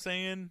Uh, know what I'm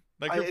saying?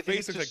 Like I her think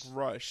face it's looks just like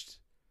rushed.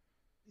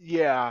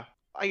 yeah.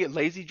 I get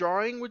lazy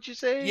drawing. Would you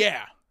say?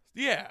 Yeah,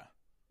 yeah.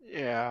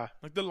 Yeah.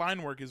 Like the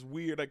line work is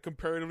weird, like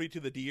comparatively to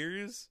the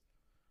deers.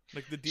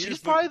 Like the She's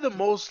deers look. probably the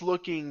most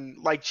looking.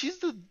 Like she's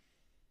the.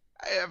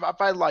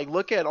 If I like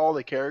look at all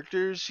the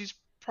characters, she's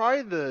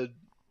probably the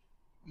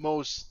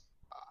most.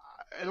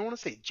 I don't want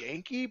to say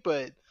janky,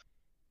 but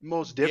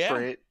most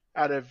Yeah, different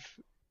out of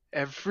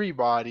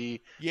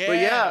everybody. But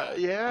yeah. yeah,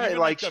 Even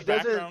like the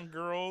background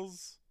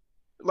girls.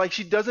 like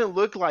she doesn't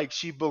look like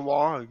she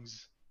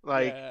belongs.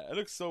 Like Yeah, it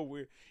looks so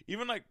weird.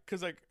 Even like,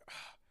 cause like,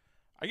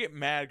 I get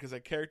mad because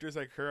like characters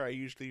like her I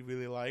usually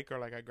really like or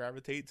like I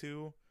gravitate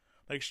to,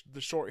 like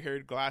the short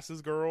haired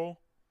glasses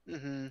girl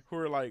hmm who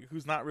are like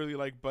who's not really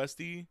like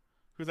busty,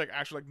 who's like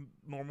actually like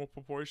normal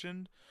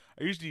proportioned,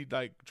 I usually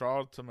like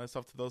draw to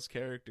myself to those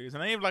characters.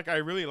 And I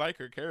really like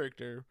her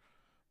character,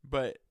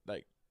 but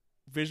like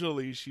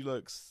visually she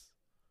looks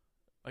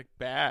like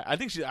bad. I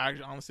think she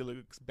actually honestly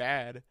looks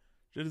bad.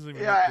 She doesn't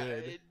even look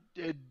Yeah,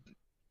 good.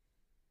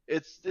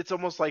 it's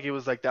almost like it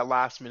was like that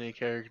last minute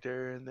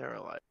character, and they were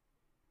like,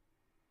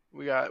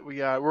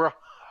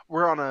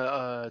 we're on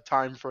a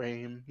time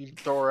frame. You can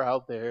throw her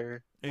out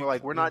there. We're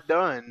like, we're Ugh. not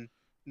done.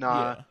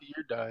 Nah, Yeah.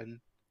 you're done.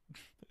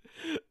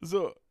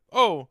 So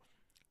oh,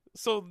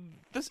 so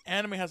this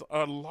anime has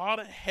a lot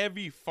of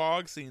heavy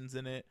fog scenes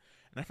in it,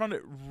 and I found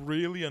it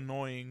really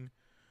annoying.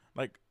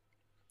 Like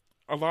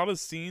a lot of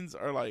scenes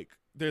are like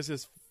there's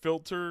this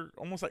filter,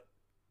 almost like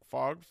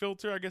fog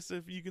filter, I guess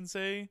if you can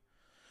say.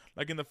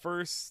 Like in the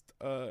first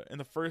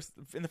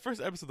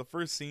episode, the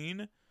first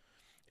scene,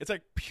 it's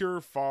like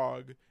pure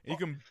fog, and you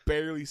can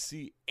barely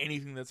see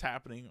anything that's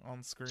happening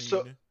on So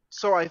screen.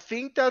 so I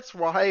think that's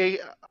why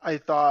I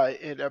thought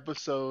in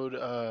episode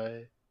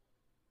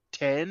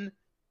 10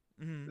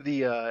 Hmm.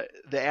 the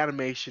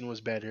animation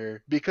was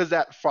better because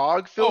that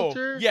fog Oh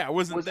filter yeah, it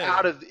wasn't was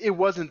out there. of it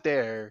wasn't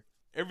there.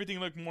 Everything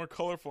looked more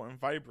colorful and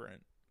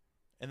vibrant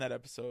in that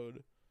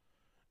episode,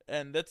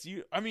 and that's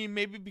you. I mean,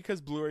 maybe because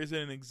Blu-rays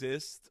didn't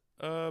exist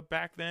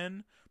back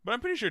then, but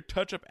I'm pretty sure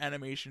touch-up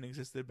animation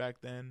existed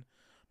back then.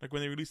 Like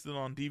when they released it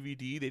on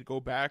DVD, they'd go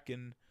back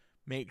and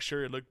make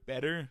sure it looked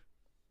better.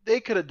 They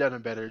could have done a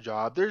better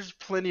job. There's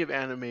plenty of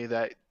anime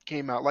that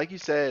came out, like you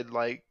said,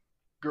 like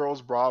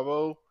Girls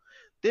Bravo.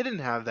 They didn't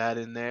have that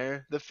in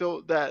there.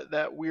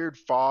 That weird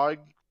fog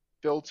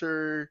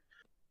filter.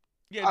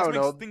 Yeah, it I just don't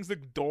makes know. things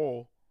look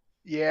dull.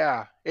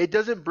 Yeah, it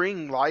doesn't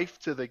bring life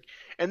to the.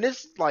 And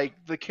this, like,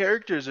 the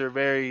characters are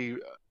very,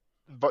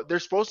 but they're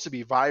supposed to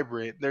be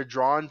vibrant. They're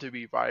drawn to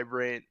be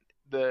vibrant.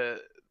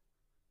 The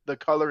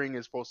coloring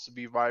is supposed to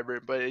be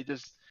vibrant, but it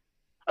just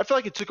I feel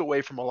like it took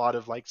away from a lot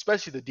of, like,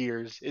 especially the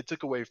deers. It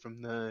took away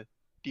from the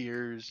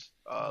deers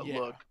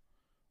Yeah,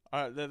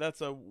 look. that's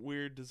a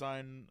weird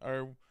design.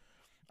 Or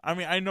I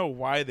mean, I know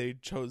why they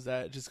chose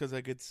that, just because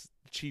like it's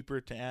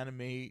cheaper to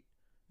animate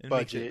and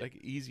makes it Budget. like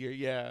easier.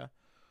 Yeah,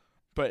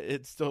 but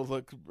it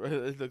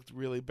looked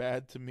really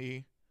bad to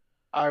me.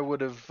 I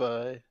would have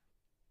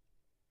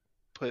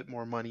put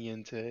more money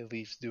into at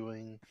least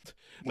doing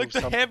Like move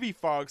the something. heavy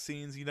fog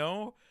scenes,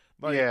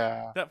 like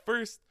Yeah, that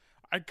first.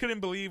 I couldn't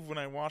believe when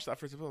I watched that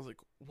first episode. I was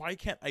like, why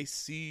can't I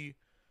see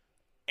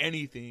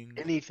anything?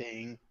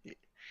 anything.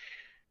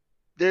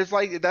 There's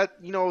like that,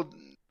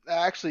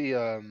 actually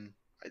it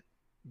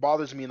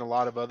bothers me in a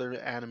lot of other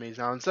animes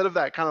now. Instead of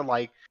that kind of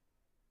like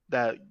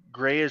that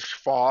grayish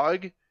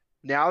fog,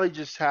 now they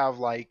just have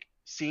like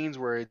scenes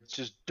where it's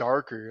just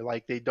darker.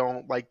 Like they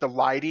don't like the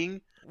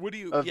lighting What do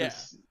you? of Yeah.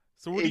 this.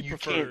 So what do you You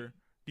can't. prefer?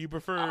 Do you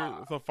prefer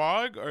Uh, the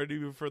fog or do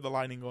you prefer the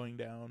lighting going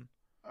down?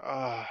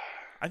 uh,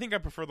 I think I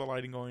prefer the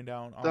lighting going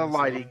down, the honestly,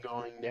 lighting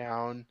going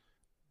down.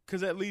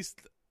 because at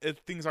least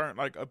things aren't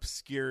like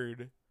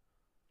obscured.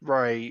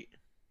 Right.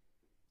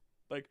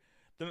 Like,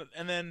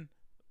 and then,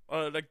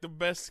 like the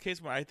best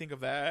case when I think of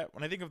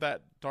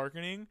that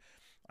darkening,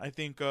 I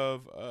think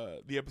of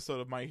the episode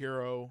of My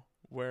Hero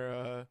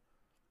where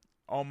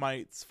All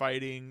Might's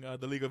fighting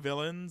the League of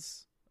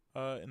Villains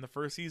in the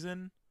first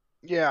season,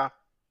 Yeah.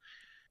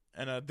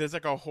 and there's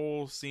like a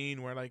whole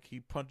scene where like he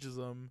punches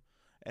him,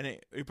 and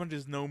he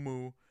punches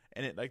Nomu,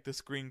 and it like the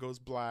screen goes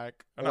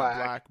black, not Black.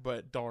 black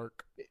but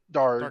dark,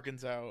 Dark.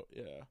 darkens out.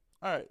 Yeah.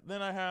 All right,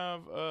 then I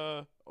have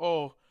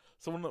oh,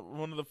 so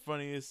one of the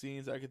funniest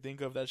scenes I could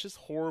think of that's just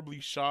horribly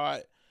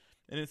shot,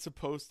 and it's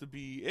supposed to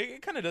be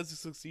it kind of does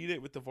succeed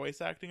it with the voice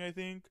acting I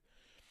think,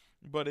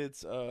 but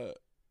it's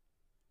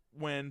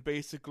when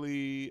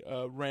basically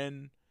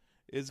Ren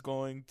is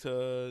going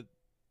to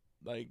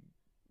like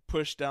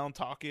push down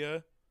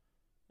Takia,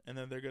 and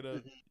then they're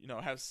gonna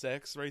Mhm. have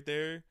sex right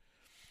there.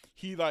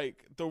 He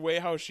like the way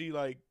how she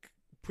like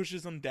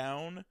pushes him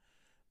down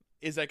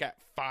is like at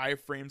 5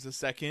 frames a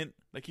second.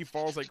 Like he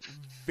falls like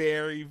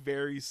very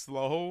very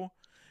slow,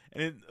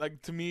 and it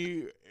like to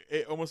me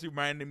it almost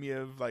reminded me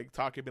of like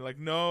Takia being like,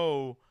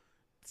 "No,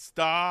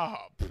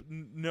 stop,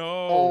 Don't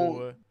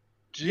no."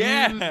 do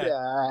Yeah,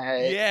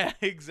 that. yeah,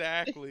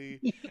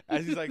 exactly.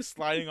 As he's like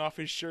sliding off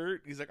his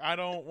shirt, he's like, "I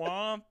don't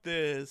want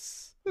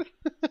this."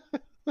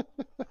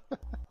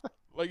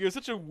 Like it was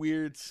such a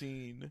weird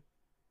scene,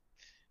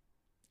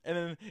 and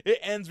then it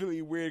ends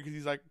really weird because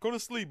he's like, "Go to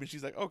sleep," and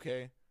she's like,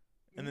 "Okay,"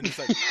 and then just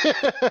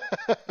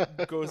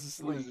like goes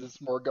to What is sleep.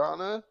 this,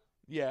 Morgana?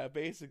 Yeah,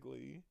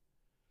 basically.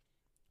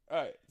 All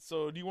right.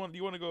 So do you want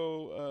to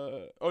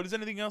go? Oh, is there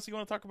anything else you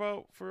want to talk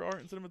about for art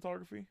and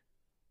cinematography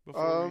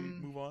before we Um,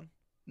 move on?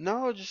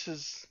 no, it just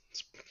is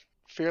it's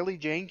fairly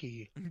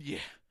janky. Yeah.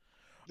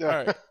 All Yeah.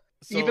 right.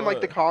 Even So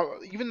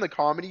like even the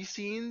comedy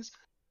scenes.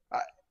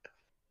 I,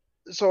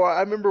 so I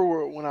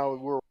remember when I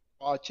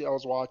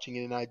was watching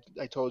it, and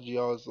I told you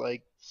I was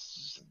like,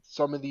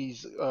 some of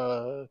these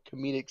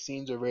comedic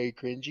scenes are very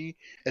cringy, mhm.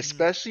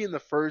 especially in the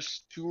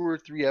first 2 or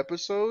 3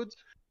 episodes.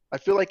 I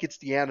feel like it's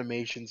the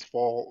animation's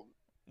fault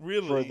for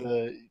Really,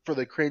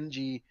 the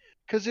cringy,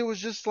 because it was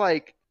just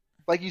like.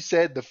 like you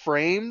said, the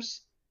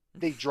frames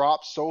they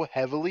dropped so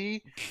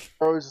heavily,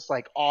 or it was just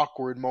like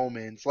awkward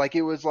moments. Like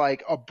it was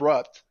like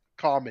abrupt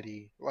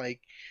comedy.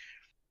 Like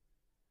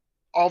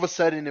all of a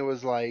sudden it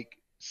was like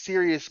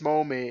serious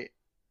moment,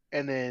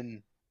 and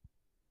then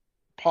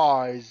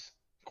pause,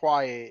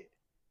 quiet,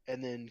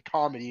 and then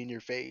comedy in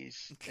your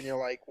face, and you're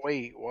like,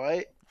 wait,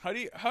 what? How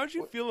did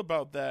you What? feel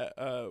about that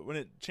when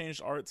it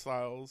changed art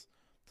styles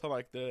to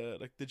like the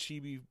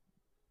chibi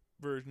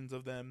versions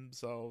of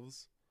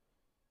themselves?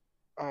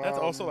 That's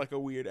also Um, like a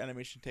weird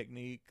animation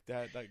technique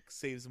that like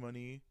saves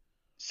money.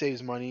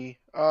 saves money.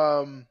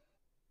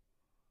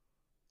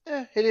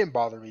 It didn't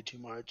bother me too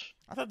much.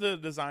 I thought the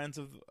designs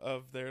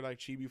of their like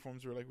chibi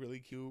forms were like really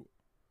cute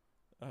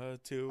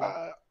too.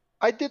 Uh,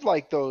 I did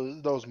like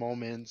those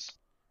moments.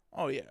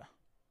 Oh yeah.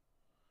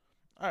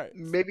 All right.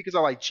 Maybe because I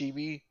like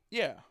chibi.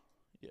 Yeah.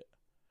 Yeah.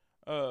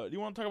 Do you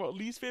want to talk about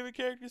least favorite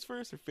characters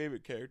first or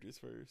favorite characters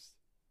first?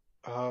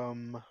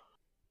 Um,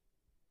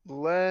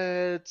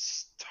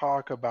 let's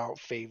talk about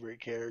favorite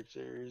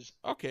characters.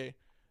 Okay.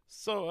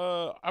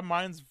 So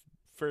mine's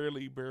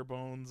fairly bare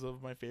bones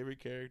of my favorite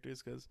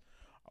characters because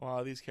a lot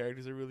of these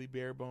characters are really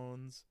bare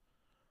bones.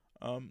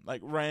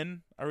 Like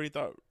Ren, I already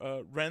thought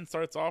Ren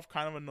starts off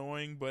kind of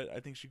annoying, but I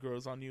think she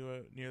grows on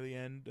you near the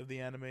end of the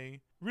anime.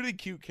 Really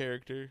cute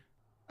character.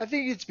 I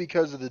think it's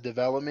because of the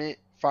development.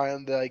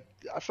 Find like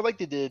I feel like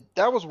they did.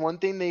 That was one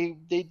thing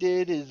they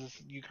did is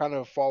you kind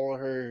of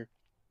Her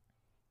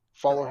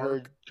follow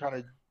her arc. kind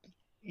of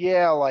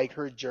yeah like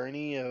her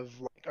journey of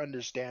like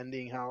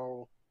understanding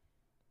how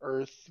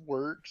Earth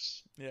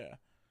works. Yeah.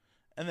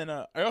 And then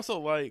I also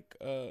like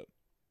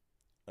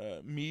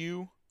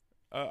Miyu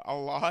a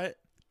lot.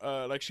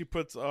 Like she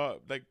puts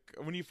like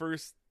when you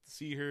first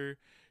see her,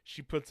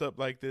 she puts up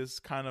like this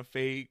kind of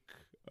fake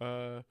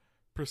uh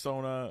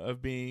persona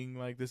of being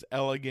like this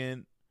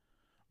elegant,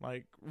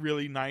 like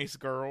really nice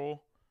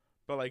girl,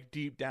 but like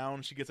deep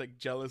down she gets like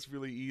jealous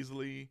really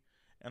easily,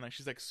 and like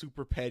she's like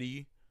super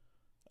petty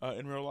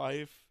in real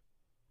life.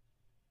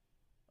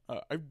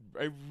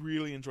 I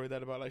really enjoyed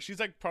that about her. Like she's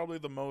like probably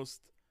the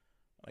most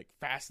like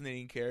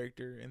fascinating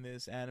character in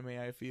this anime.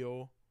 I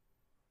feel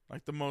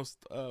like the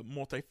most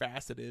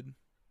multifaceted.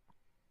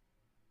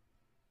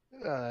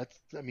 That's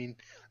I mean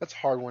that's a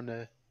hard one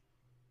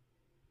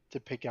to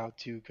pick out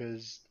too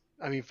because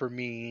I mean for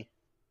me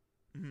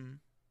Mm-hmm.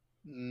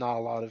 not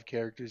a lot of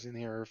characters in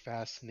here are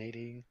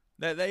fascinating.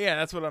 That yeah,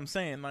 that's what I'm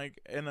saying. Like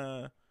in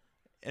a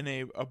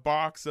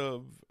box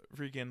of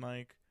freaking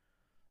like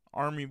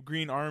army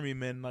green army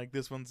men, like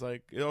this one's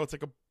like it's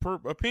like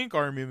a pink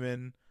army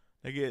man.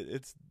 Like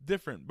it's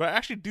different, but I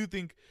actually do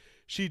think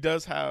she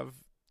does have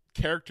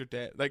character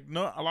depth. Like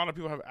no, a lot of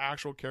people have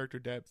actual character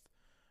depth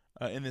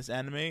in this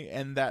anime,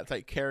 and that's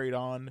like carried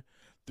on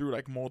through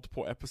like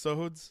multiple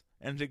episodes,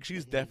 and like,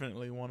 she's Hmm.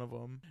 definitely one of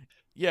them.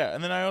 Yeah,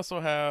 and then I also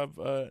have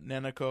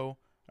Nanako.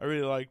 I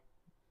really like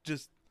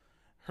just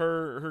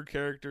her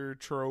character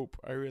trope.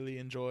 I really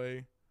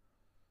enjoy.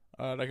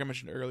 Like I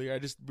mentioned earlier, I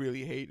just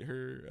really hate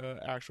her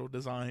actual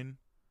design.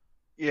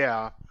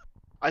 Yeah,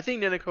 I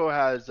think Ninako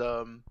has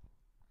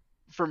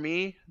for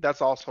me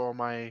that's also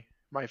my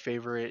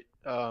favorite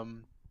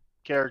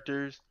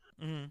characters.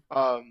 Mm-hmm.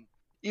 Um,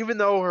 even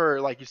though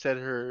her like you said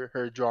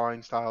her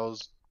drawing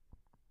style's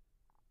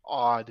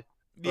odd,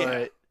 Yeah.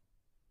 but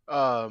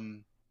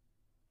um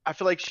I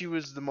feel like she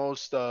was the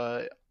most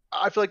I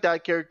feel like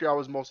that character I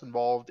was most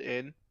involved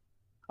in.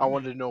 I Mm-hmm.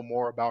 wanted to know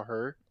more about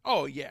her.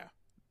 Oh yeah.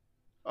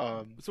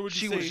 So would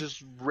you She was say?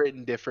 just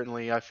written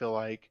differently, I feel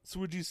like. So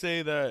would you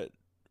say that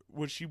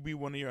would she be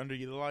one of your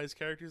underutilized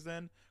characters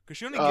then? Because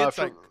she only Uh gets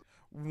for like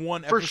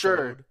one for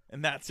sure. episode,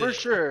 and that's For it.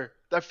 sure.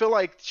 I feel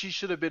like she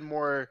should have been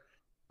more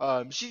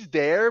she's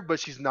there but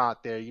she's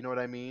not there, you know what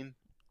I mean?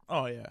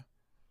 Oh yeah.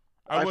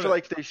 I I feel would.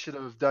 like they should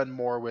have done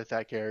more with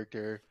that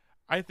character.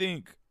 I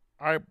think.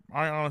 I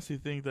honestly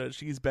think that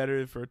she's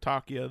better for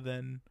Takia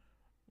than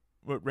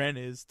what Ren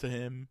is to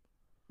him.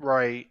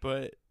 Right.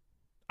 But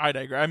I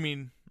digress. I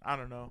mean, I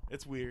don't know.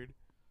 It's weird.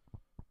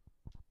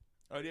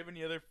 Do you have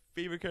any other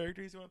favorite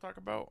characters you want to talk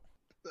about?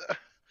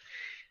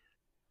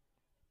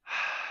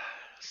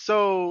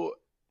 So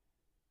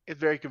it's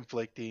very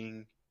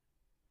conflicting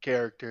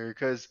character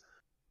because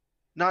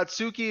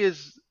Natsuki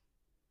is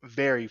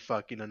very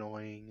fucking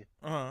annoying,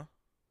 Uh huh.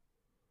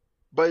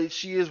 but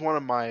she is one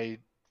of my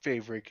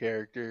favorite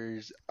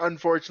characters.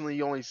 Unfortunately,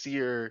 you only see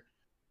her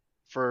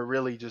for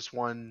really just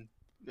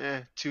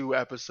two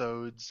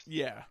episodes.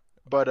 Yeah.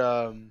 But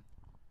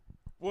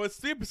Well, it's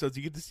 3 episodes.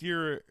 You get to see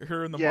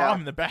her and the yeah, mom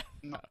in the back,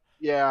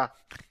 yeah,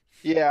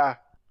 yeah,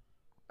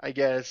 I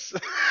guess.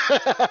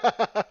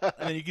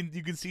 and then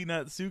you can see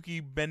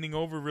Natsuki bending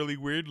over really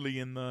weirdly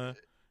in the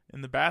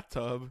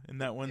bathtub in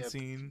that one Yeah,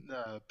 scene.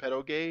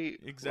 Pedogate,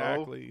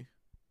 bro. Exactly.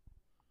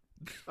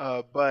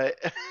 But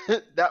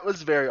that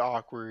was very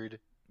awkward.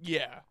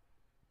 Yeah.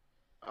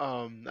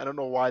 I don't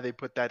know why they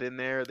put that in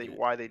there.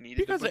 Why they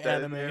needed to Because of put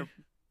that in there. anime.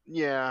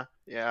 Yeah,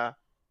 yeah,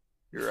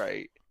 you're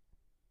right.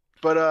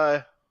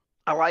 But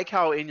I like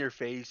how in your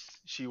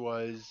face she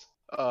was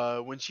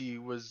when she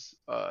was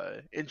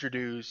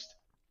introduced.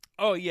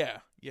 Oh yeah.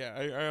 Yeah,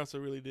 I also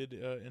really did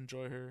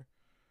enjoy her,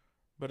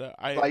 but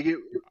I Like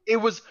it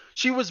was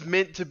she was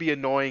meant to be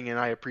annoying, and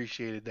I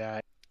appreciated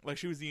that. like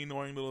she was the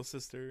annoying little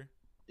sister.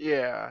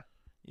 Yeah.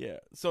 Yeah.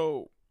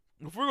 So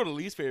if we go to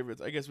least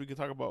favorites, I guess we could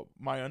talk about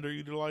my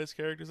underutilized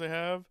characters I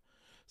have.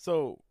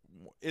 So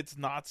it's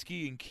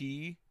Natsuki and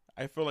Key.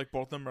 I feel like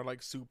both of them are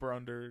like super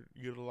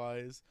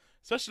underutilized,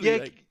 especially Yeah.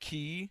 like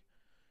Key,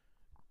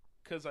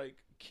 because like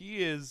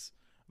Key is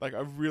like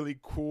a really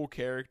cool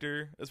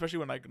character, especially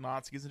when like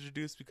Natsuki is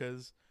introduced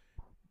because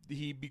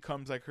he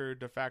becomes like her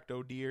de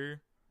facto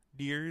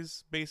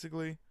deers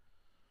basically.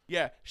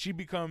 Yeah, she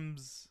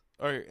becomes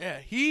or yeah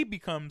he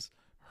becomes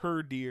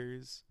her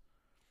deers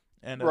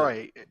and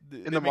Right.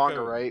 In they the make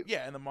manga, a right?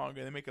 yeah in the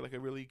manga they make it like a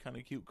really kind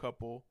of cute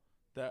couple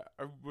that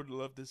I would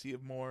love to see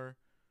more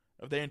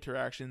of their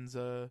interactions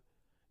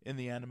in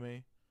the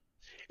anime.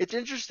 It's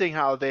interesting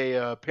how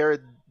they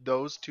paired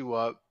those two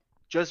up,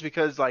 just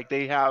because like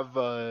they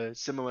have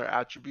similar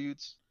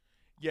attributes.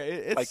 Yeah,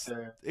 Like it's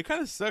the it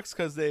kind of sucks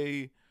because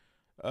they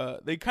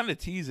kind of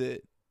tease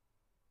it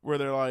where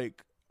they're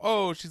like,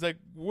 oh, she's like,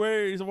 why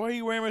are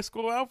you wearing my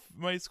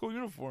school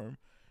uniform?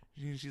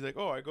 She's like,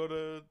 oh, I go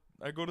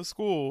to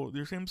school,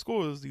 your same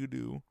school as you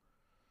do,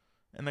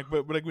 and like,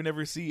 but like we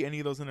never see any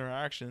of those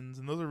interactions,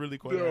 and those are really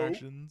cool no,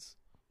 interactions.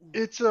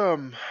 it's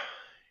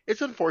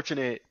it's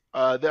unfortunate.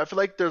 That I feel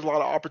like there's a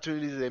lot of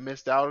opportunities they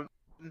missed out,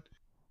 on,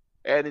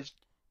 and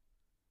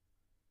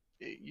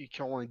you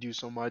can only do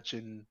so much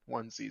in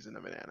one season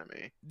of an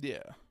anime.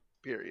 Yeah.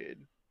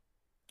 Period.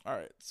 All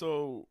right,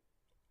 so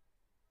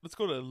let's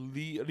go to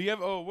Lee. Do you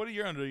have? Oh, what are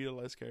your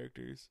underutilized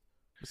characters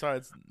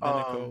besides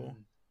Neneko?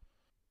 Um,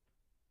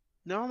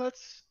 no,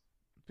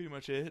 Pretty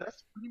much it.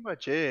 that's pretty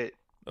much it.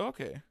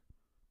 Okay.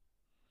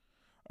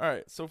 All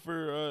right. So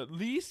for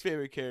least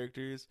favorite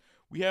characters,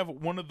 we have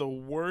one of the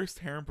worst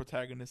harem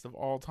protagonists of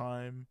all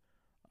time,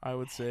 I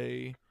would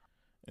say,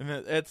 and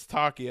that's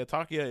Takia.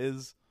 Takia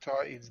is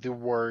It's the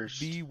worst.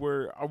 the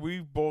word.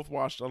 We've both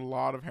watched a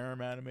lot of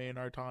harem anime in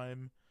our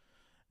time,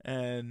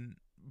 and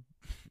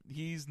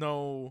he's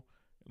no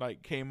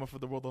like came up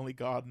with the world only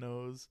God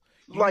knows.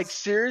 Like He's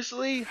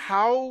seriously,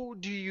 how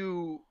do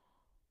you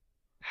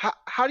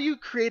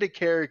create a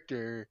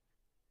character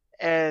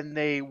and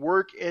they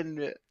work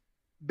in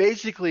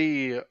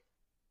basically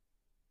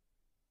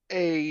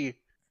a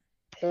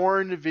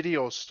porn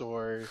video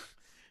store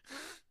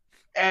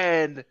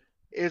and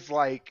is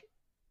like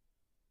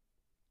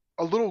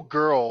a little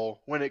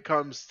girl when it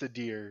comes to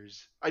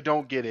deers? I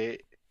don't get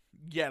it.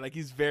 yeah, like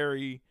he's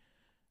very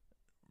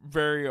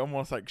very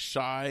almost like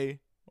shy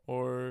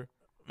or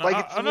Like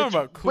I don't know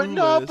about but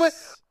no,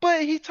 clueless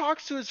but he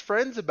talks to his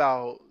friends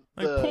about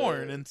like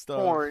porn the and stuff.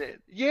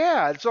 porn.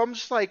 Yeah, so I'm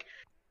just like,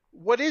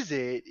 what is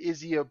it?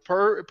 Is he a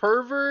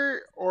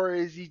pervert or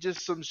is he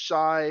just some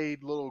shy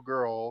little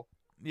girl?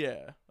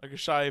 Yeah, like a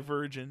shy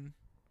virgin.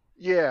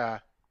 Yeah,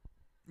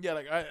 Yeah,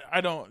 like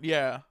I don't.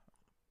 Yeah,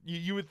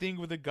 you would think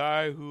with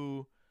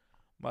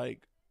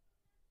like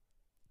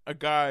a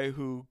guy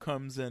who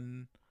comes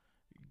and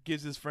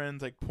gives his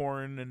friends like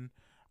porn and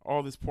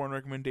all this porn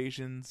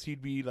recommendations,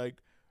 he'd be like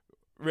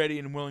ready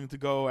and willing to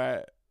go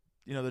at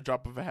the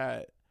drop of a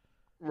hat.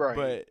 right.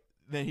 But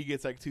then he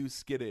gets like too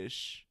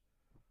skittish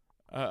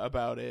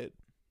about it.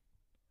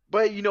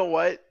 But you know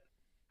what?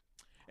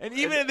 And And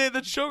even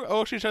the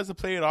show actually tries to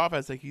play it off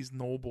as like he's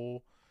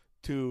noble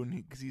too,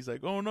 because he's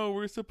like, "Oh no,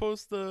 we're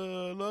supposed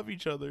to love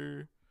each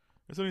other.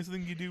 There's only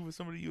something you do with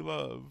somebody you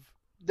love."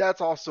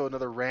 that's also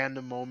another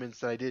random moments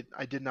that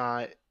I did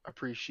not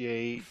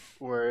appreciate,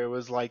 where it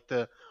was like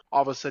the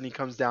all of a sudden he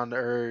comes down to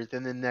earth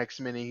and then next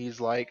minute he's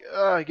like,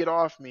 get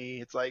off me.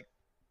 It's like,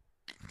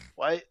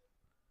 what?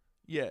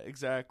 Yeah,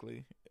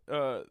 exactly.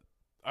 Uh,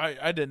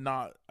 I did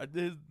not. I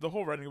did the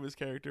whole writing of his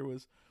character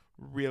was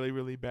really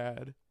really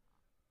bad.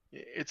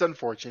 It's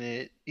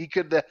unfortunate.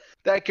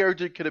 That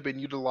character could have been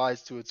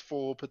utilized to its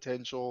full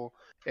potential,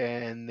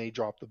 and they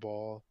dropped the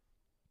ball.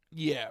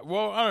 Yeah,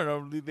 well, I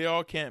don't know. They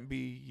all can't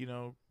be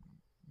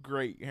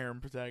great harem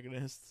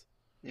protagonists.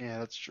 Yeah,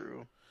 that's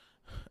true.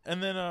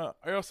 And then I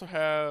also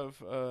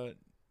have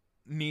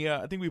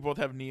Nia. I think we both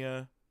have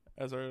Nia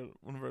as our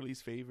one of our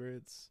least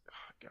favorites.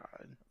 Oh,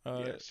 God.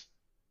 Uh, Yes.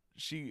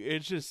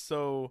 it's just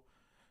so.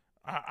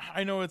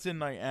 I know it's in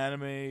like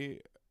anime,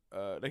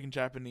 like in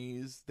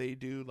Japanese they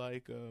do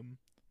like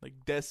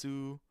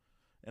desu,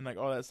 and like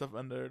all that stuff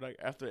under like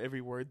after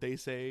every word they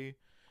say.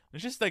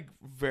 It's just like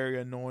very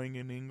annoying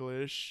in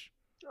English.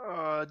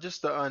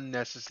 Just the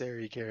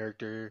unnecessary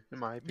character, in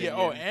my Yeah.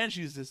 Oh, opinion. and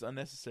she's just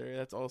unnecessary.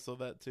 That's also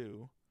that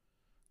too.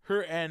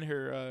 Her and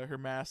her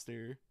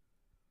master.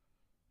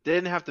 They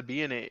didn't have to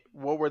be in it.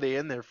 What were they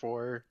in there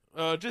for?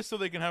 Just so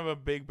they can have a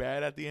big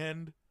bad at the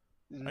end,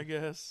 I Mm,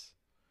 guess.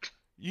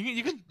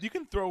 You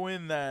can throw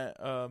in that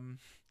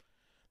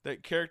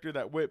character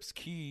that whips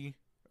Key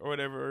or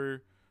whatever,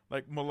 or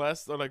like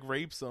molests or like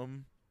rapes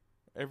him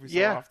every so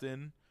Yeah,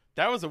 often.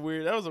 That was a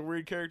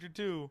weird character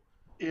too.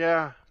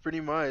 yeah,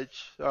 pretty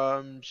much.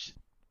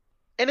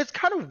 And it's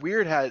kind of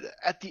weird how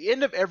at the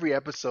end of every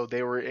episode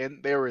they were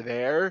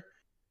there,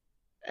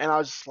 and I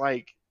was just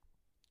like,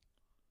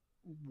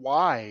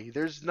 why?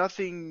 There's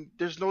nothing.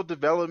 There's no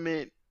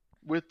development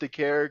with the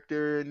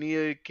character.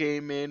 Nia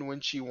came in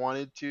when she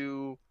wanted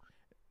to.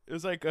 It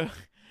was like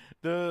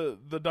the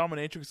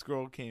dominatrix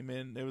girl came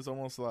in. It was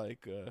almost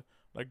like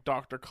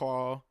Doctor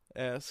Claw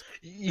esque,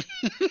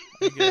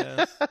 I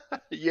guess.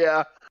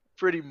 Yeah,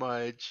 pretty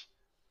much.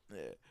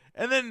 Yeah.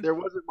 And then There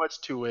wasn't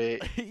much to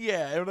it.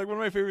 yeah, and like one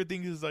of my favorite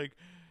things is like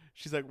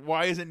she's like,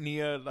 why isn't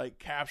Nia like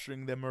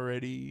capturing them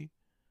already?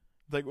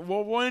 Like,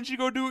 well, why don't you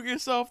go do it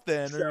yourself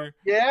then, So, or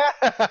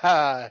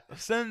yeah.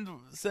 send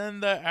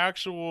the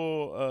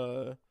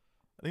actual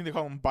I think they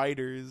call them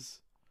biters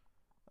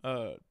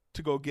to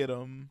go get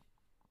them.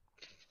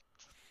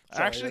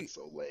 Sorry, Actually, that's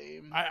so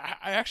lame. I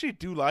actually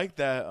do like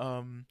that.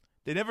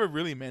 They never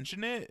really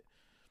mention it.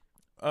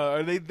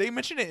 They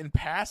mention it in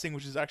passing,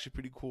 which is actually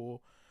pretty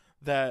cool.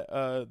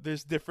 That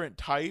there's different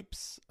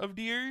types of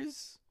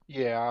deers.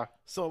 Yeah.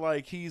 So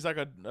like he's like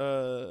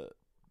her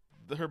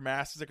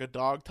mask is like a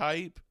dog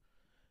type,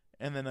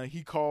 and then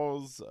he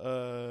calls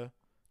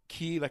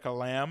Key like a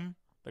lamb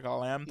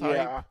type,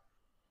 Yeah.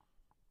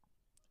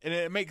 and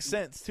it makes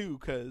sense too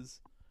because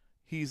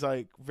he's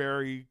like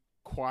very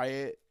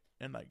quiet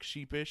and like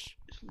sheepish.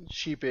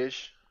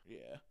 Sheepish.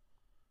 Yeah,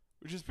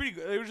 which is pretty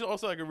good. It was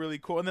also like a really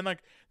cool, and then like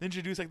they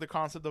introduce like the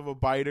concept of a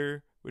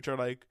biter, which are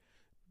like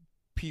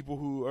people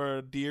who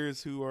are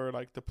deers who are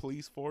like the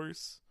police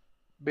force.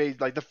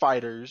 Like the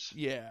fighters.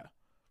 Yeah,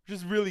 which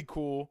is really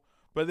cool.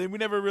 But then we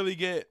never really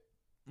get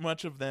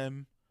much of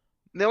them.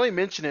 They only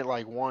mention it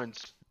like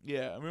once.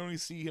 Yeah, we only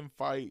see him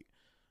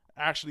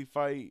actually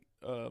fight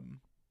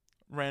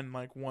Ren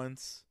like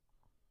once,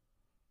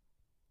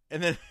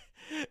 and then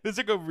there's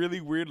like a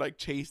really weird like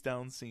chase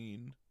down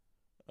scene,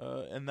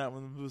 and that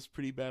one was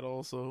pretty bad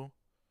also.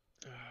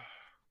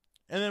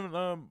 And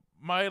then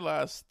my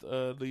last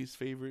least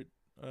favorite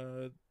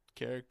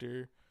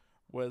character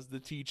was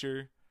the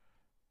teacher.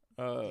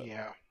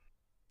 Yeah.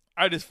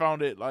 I just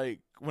found it like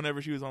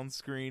whenever she was on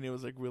screen, it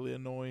was like really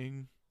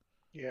annoying.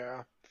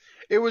 Yeah.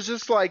 It was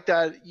just like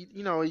that,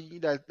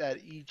 that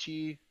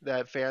Ichi,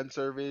 that fan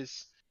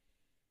service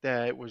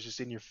that was just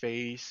in your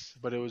face,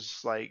 but it was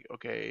just like,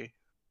 okay.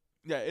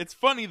 Yeah, it's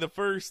funny the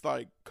first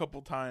like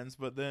couple times,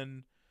 but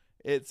then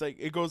it's like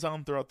it goes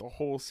on throughout the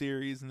whole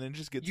series, and then it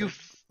just gets You like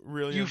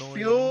really you annoying.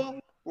 feel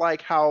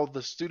like how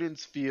the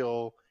students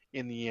feel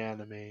in the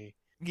anime. It's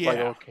like,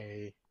 Yeah,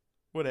 okay,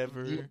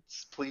 whatever.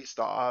 please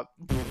stop.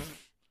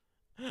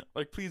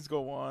 Like, please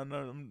go on.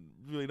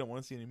 I really don't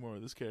want to see any more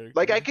of this character.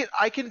 Like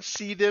I can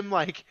see them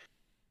like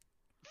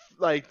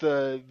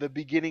the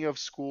beginning of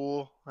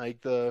school,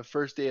 like the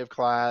first day of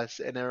class,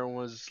 and everyone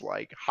was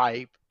like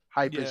hype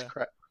as Yeah,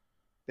 crap.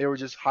 They were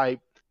just hyped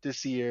to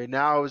see her.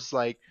 Now it's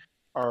like,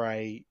 all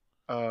right,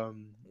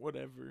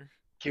 whatever.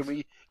 can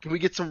we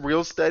get some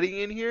real studying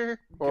in here?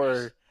 Gosh,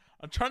 Or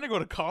I'm trying to go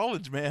to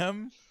college,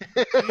 ma'am.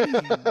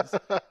 Jeez,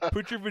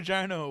 put your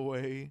vagina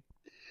away.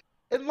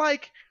 and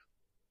like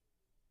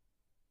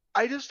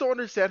I just don't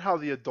understand how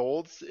the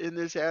adults in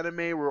this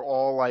anime were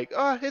all like,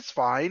 it's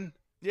fine.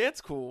 Yeah,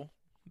 it's cool.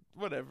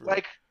 Whatever.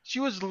 Like she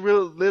was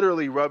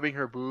literally rubbing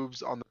her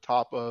boobs on the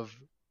top of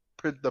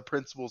the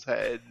principal's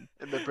head,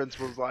 and the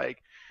principal's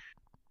like,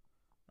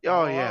 I'll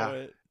 "Oh allow yeah,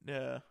 it.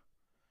 Yeah.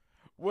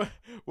 What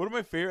one of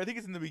my favorite? I think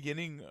it's in the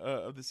beginning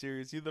of the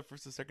series, either the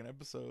first or second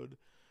episode.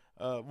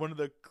 One of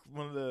the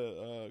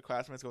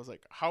classmates goes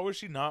like, "How is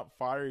she not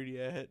fired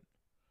yet?"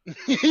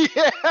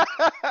 yeah."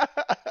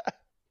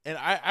 And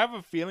I have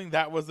a feeling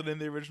that wasn't in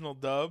the original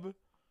dub,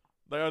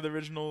 like the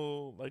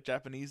original like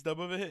Japanese dub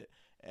of it,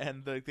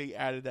 and like they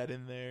added that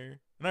in there,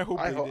 and I hope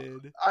I they hope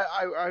did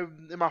I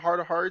in my heart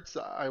of hearts,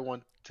 I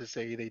want to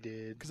say they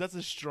did, because that's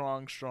a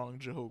strong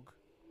joke.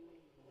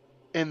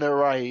 and they're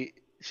right.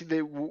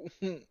 They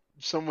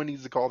someone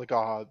needs to call the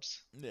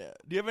cops. Yeah.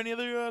 Do you have any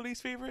other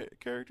least favorite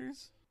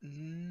characters?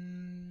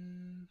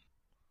 Mm,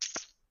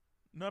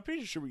 No, I'm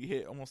pretty sure we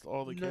hit almost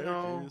all the no,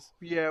 characters.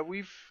 yeah,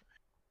 we've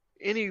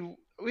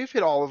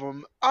hit all of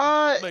them.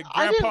 Like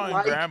I didn't Grandpa and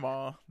like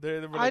Grandma, they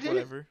were I like didn't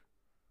whatever.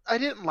 I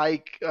didn't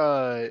like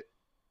I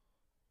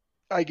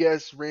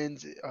guess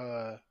Ren's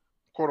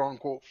quote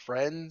unquote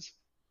friends.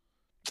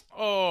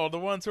 Oh, the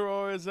ones who are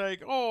always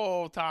like,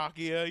 "Oh,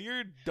 Takia,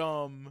 you're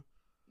dumb."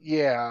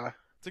 Yeah.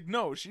 It's like,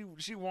 no,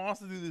 she wants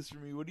to do this for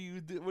me. What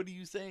are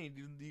you saying?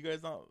 Do you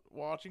guys not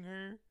watching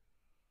her?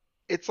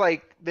 It's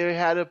like they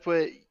had to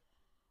put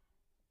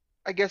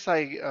I guess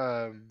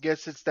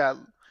guess it's that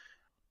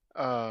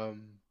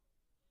um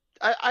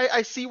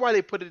I see why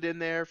they put it in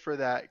there for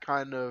that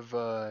kind of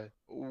I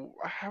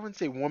wouldn't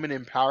say woman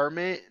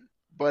empowerment,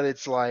 but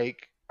it's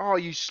like, oh,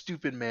 you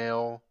stupid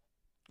male.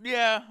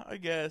 Yeah, I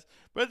guess.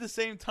 But at the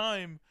same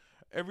time,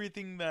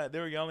 everything that they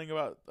were yelling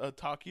about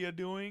Takia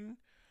doing,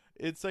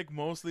 it's like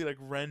mostly like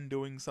Ren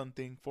doing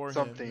something for him,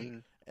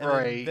 Something. and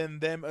Right. then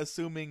them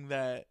assuming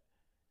that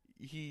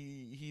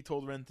he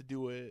told Ren to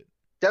do it.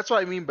 That's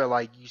what I mean by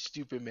like you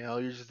stupid male.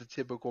 You're just a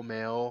typical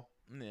male.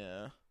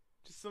 Yeah,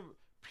 just some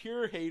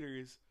pure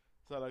haters.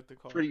 As I like to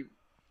call Pretty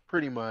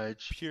pretty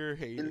much. pure In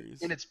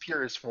haters. its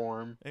purest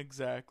form.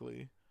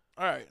 Exactly.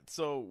 All right.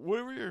 So,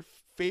 what were your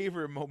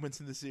favorite moments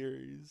in the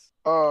series?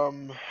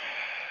 Um,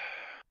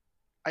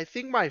 I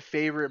think my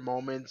favorite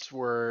moments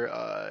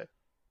were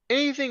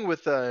anything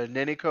with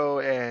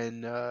Neneko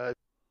and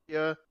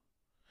yeah.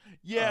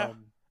 Yeah,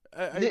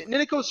 I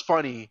Neneko's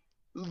funny.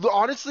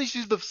 Honestly,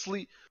 she's the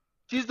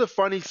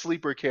funny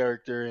sleeper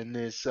character in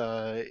this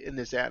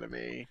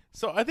anime.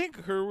 so I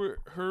think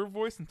her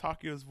voice and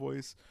Takiyo's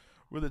voice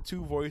were the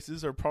two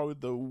voices are probably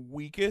the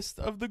weakest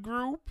of the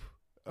group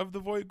of the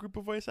group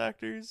of voice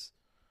actors.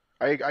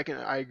 I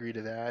agree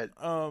to that.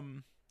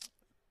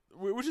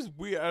 Which is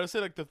weird. I would say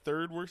like the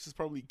third worst is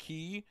probably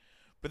Key,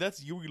 but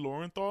that's Yui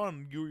Lowenthal,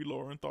 and Yui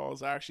Lowenthal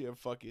is actually a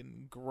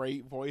fucking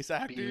great voice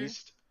actor.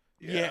 Beast.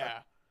 Yeah.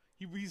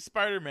 He's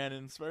Spider-Man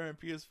in Spider-Man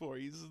PS4.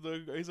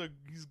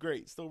 He's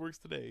great. Still works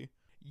today.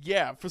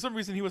 Yeah, for some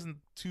reason he wasn't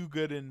too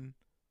good in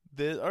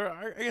this, or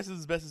I guess it's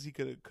as best as he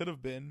could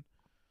have been.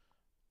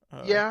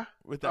 Yeah.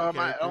 With that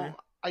character.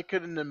 I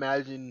couldn't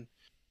imagine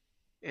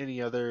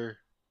any other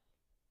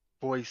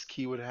voice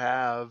Key would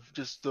have.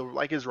 Just the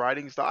like his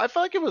writing style. I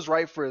feel like it was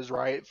right for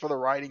the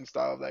writing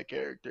style of that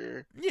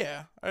character.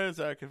 Yeah, I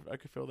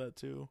could feel that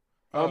too.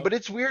 But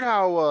it's weird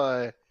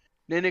how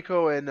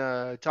Neneko and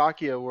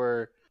Takia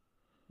were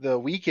the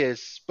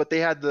weakest, but they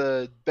had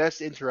the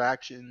best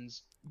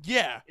interactions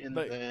Yeah, in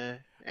like, the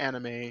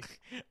anime.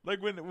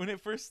 like when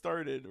it first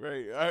started,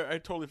 right? I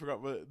totally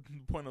forgot what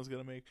the point I was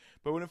gonna make.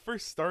 But when it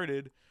first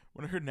started,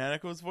 when I heard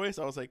Nanako's voice,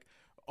 I was like,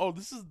 "Oh,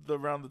 this is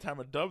around the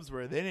time of dubs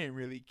where they didn't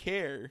really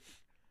care,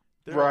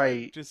 they're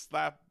Right? Like, just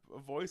slap a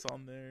voice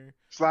on there."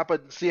 Slap a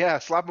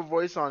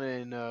voice on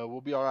it, and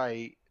we'll be all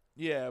right.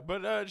 Yeah,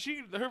 but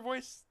her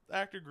voice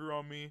actor grew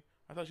on me.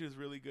 I thought she was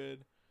really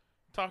good.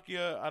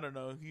 Takia, I don't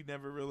know. He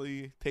never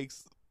really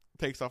takes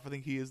off. I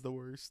think he is the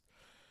worst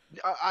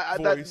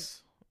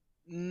voice.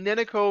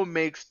 Neneko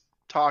makes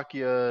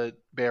Takia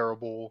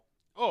bearable.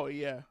 Oh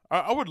yeah,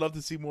 I would love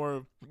to see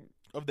more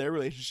of their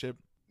relationship.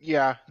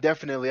 Yeah,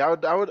 definitely.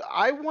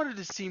 I wanted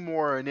to see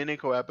more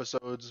Neneko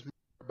episodes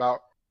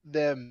about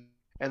them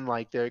and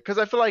like their, because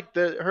I feel like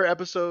her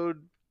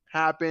episode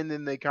happened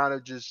and they kind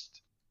of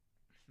just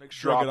Like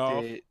shrug it dropped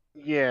off. it.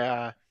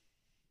 Yeah.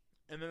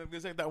 And then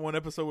there's like that one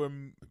episode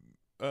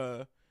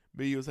where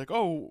Miyu was like,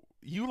 "Oh,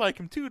 you like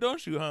him too,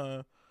 don't you,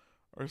 huh?"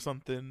 Or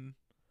something.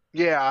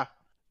 Yeah.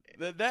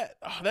 That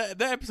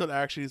episode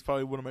actually is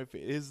probably one of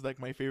is like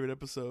my favorite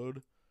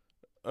episode.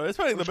 It's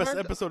probably the best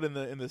episode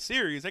in the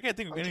series. I can't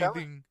think of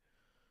anything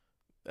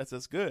that's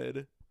as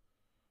good.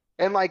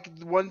 And like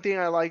one thing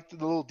I liked,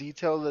 the little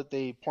detail that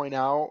they point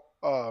out,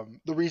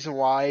 the reason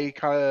why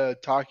kind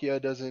of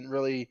Takia doesn't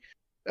really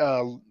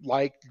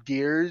like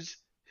deers,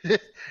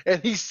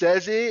 and he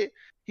says it.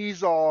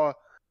 He's all,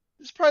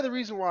 this is probably the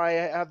reason why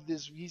I have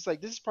this. He's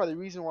like, this is probably the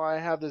reason why I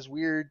have this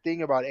weird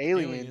thing about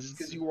aliens,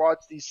 because you watch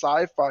these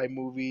sci-fi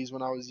movies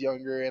when I was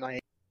younger, and I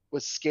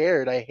was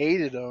scared. I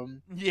hated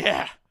them.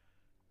 Yeah,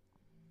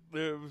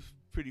 it was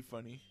pretty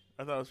funny.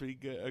 I thought it was pretty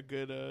good. A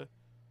good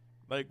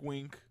like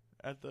wink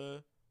at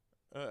the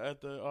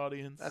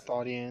audience. At the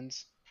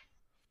audience.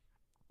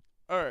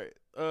 All right.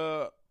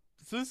 So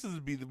this is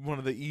be one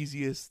of the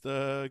easiest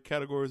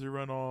categories we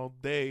run all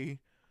day.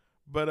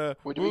 But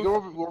Wait, do we go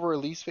over our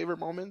least favorite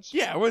moments?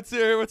 Yeah, what's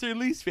your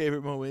least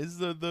favorite moment? This is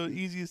the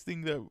easiest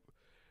thing that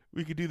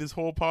we could do this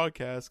whole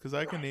podcast, because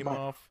I can name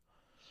off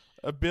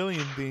a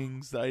billion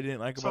things that I didn't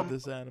like about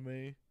this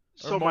anime.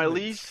 So my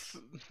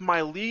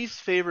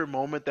least favorite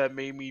moment that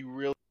made me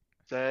really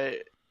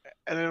upset,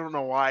 and I don't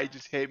know why it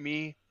just hit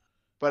me,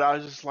 but I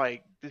was just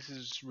like, this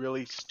is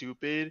really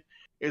stupid,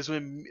 is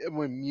when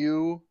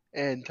Mew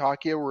and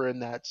Takia were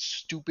in that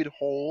stupid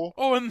hole.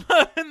 Oh, in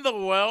the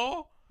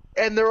well?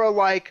 And they were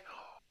like,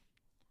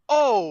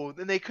 oh,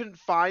 and they couldn't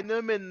find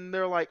them, and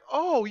they're like,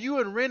 oh,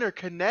 you and Rin are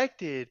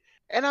connected.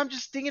 And I'm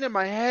just thinking in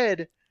my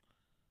head,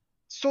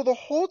 so the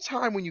whole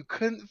time when you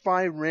couldn't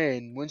find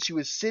Rin, when she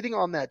was sitting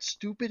on that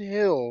stupid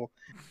hill,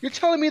 you're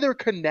telling me they're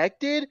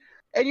connected?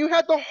 And you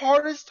had the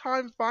hardest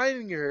time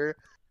finding her.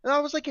 And I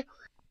was like,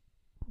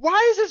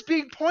 why is this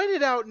being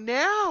pointed out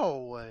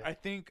now? I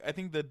think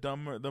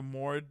the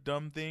more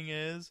dumb thing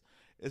is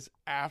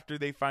after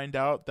they find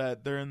out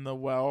that they're in the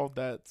well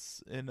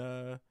that's in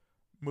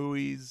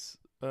Miyu's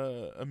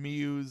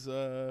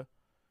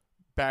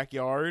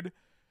backyard.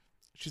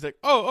 She's like,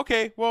 "Oh,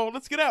 okay, well,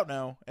 let's get out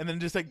now," and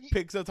then just like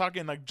picks up Takia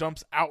and like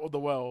jumps out of the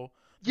well.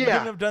 You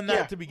couldn't have done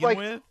that to begin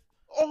with.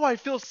 Oh, I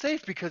feel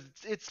safe because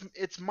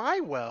it's my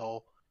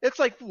well. It's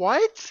like,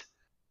 what?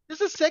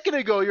 Just a second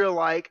ago, you're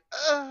like,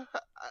 I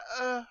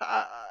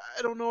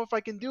don't know if I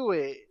can do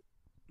it.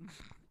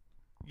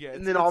 Yeah,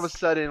 and then all of a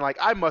sudden, like,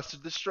 I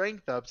mustered the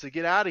strength up to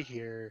get out of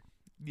here.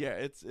 Yeah,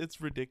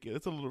 it's ridiculous.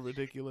 It's a little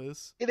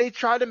ridiculous. They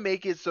try to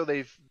make it so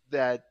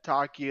that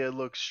Takia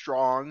looks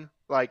strong.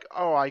 Like,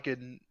 oh, I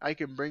can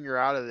bring her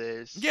out of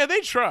this. Yeah, they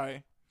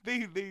try.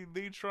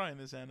 They try in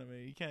this anime.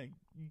 You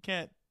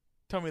can't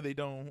tell me they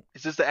don't.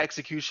 It's just the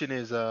execution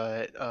is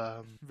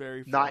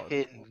very not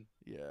hitting.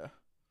 Yeah.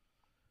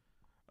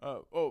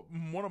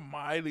 One of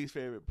my least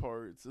favorite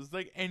parts is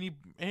like any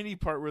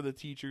part where the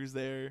teacher's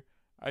there.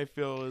 I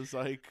feel is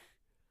like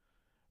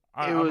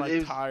I'm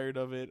like tired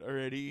of it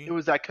already. It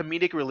was that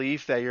comedic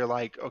relief that you're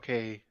like,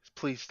 okay,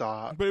 please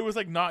stop. But it was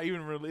like not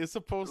even really. It's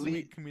supposed to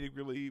be comedic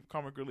relief,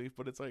 comic relief,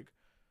 but it's like,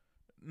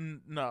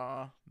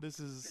 nah. This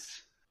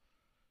is,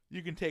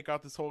 you can take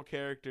out this whole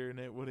character and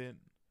it wouldn't.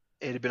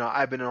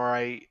 I've been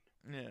alright.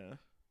 Yeah.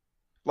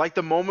 Like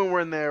the moment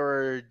when they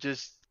were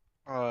just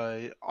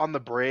on the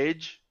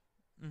bridge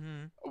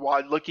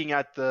while looking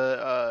at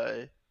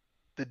the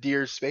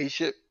deer's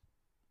spaceship.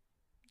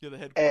 Yeah, the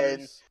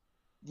headquarters.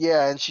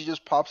 And she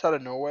just pops out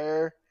of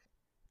nowhere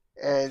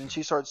and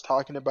she starts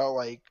talking about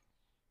like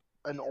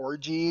an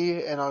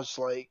orgy, and I was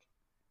like,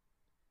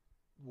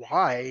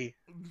 why?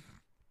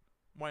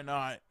 Why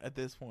not at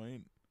this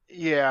point?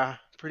 Yeah,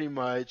 pretty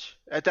much.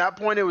 At that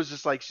point it was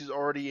just like she's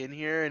already in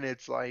here, and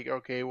it's like,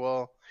 okay,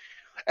 well,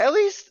 at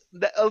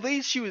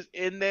least she was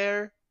in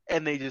there,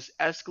 and they just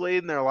escalated,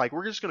 and they're like,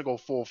 we're just gonna go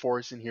full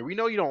force in here. We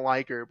know you don't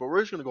like her, but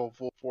we're just gonna go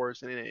full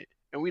force in it,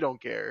 and we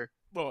don't care.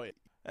 Well,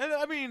 and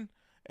I mean,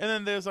 and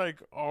then there's like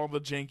all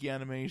the janky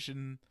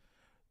animation.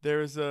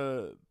 There's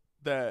we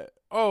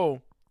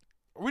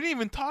didn't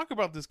even talk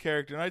about this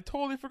character, and I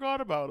totally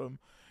forgot about him.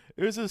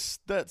 It was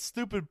that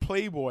stupid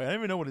Playboy. I don't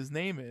even know what his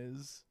name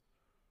is.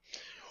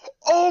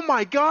 Oh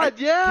my god,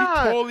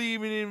 yeah! We totally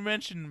even didn't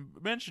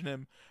mention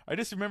him. I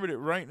just remembered it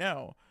right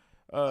now.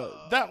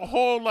 That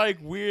whole like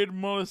weird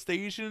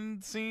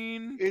molestation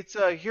scene. It's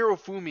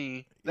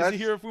Hirofumi. That's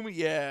Hirofumi.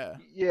 Yeah.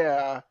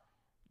 Yeah.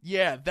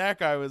 Yeah, that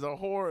guy was a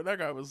horror. That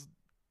guy was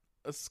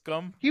a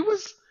scum. He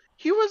was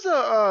he was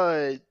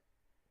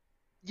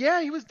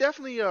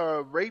definitely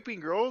raping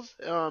girls.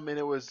 And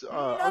it was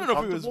I don't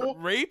know if he was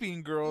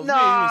raping girls. Nah,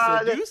 yeah, he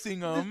was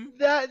seducing them.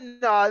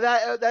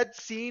 That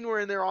scene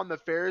where they're on the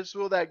Ferris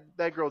wheel,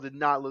 that girl did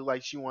not look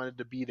like she wanted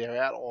to be there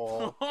at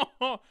all.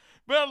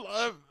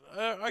 Well,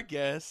 I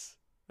guess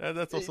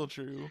that's also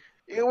true.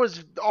 It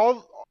was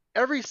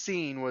every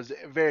scene was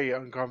very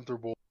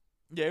uncomfortable.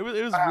 Yeah, it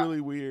was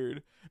really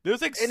weird. There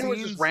was like scenes, it was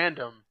just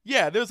random.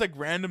 Yeah, there was like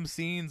random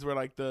scenes where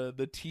like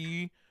the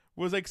tea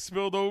was like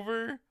spilled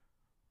over,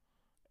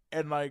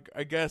 and like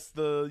I guess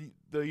the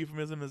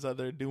euphemism is that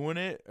they're doing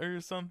it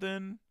or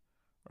something,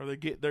 or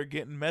they're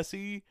getting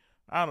messy.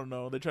 I don't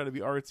know. They try to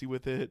be artsy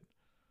with it,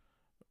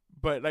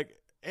 but like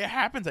it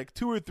happens like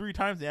 2 or 3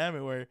 times in the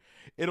anime where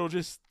it'll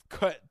just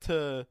cut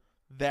to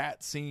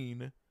that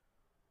scene.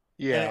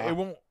 Yeah, and it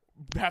won't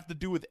have to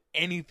do with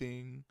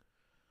anything.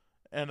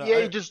 And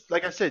yeah, just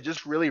like I said,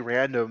 just really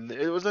random.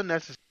 It was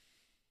unnecessary.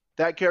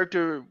 That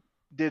character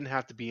didn't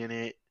have to be in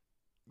it.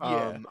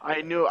 Yeah.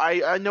 I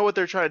know what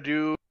they're trying to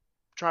do,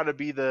 trying to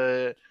be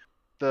the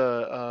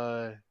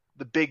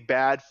big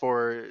bad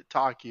for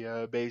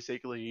Takia,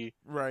 basically.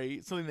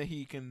 Right, something that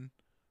he can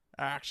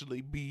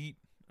actually beat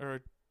or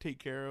take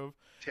care of.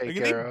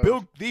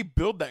 They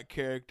build that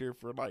character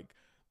for like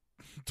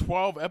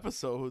 12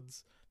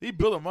 episodes. They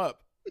build him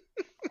up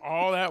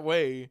all that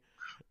way.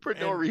 For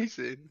no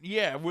reason.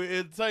 Yeah,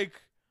 it's like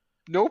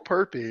no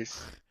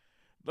purpose.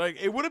 Like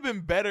it would have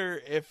been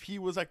better if he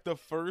was like the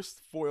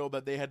first foil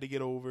that they had to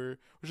get over,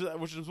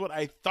 which is what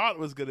I thought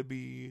was gonna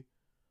be.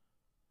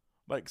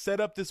 Like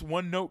set up this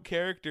one note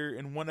character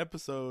in one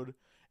episode,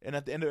 and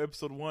at the end of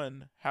episode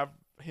 1, have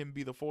him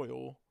be the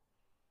foil,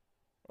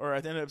 or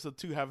at the end of episode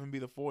 2, have him be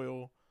the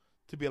foil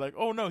to be like,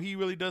 oh no, he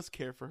really does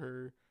care for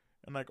her,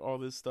 and like all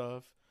this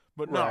stuff.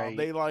 But no,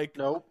 they like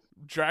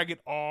drag it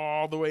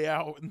all the way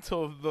out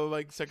until the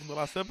like second to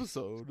last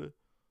episode.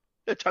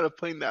 They're trying to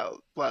play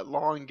that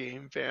long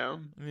game,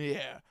 fam.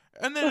 Yeah,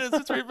 and then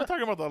since we're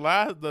talking about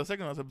the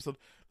second last episode,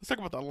 let's talk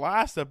about the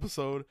last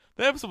episode.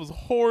 The episode was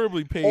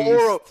horribly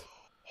paced.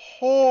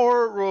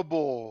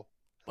 Horrible.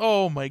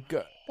 Oh my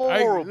god.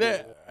 Horrible.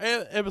 That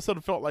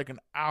episode felt like an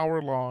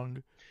hour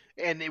long,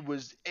 and it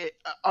was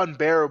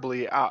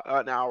unbearably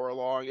an hour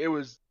long. It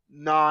was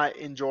not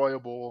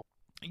enjoyable.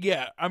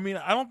 Yeah, I mean,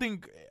 I don't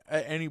think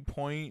at any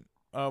point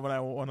when I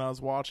was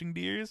watching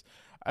Deers,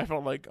 I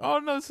felt like, oh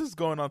no, this is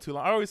going on too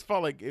long. I always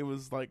felt like it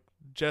was like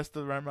just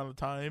the right amount of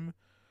time,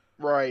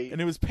 right?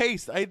 And it was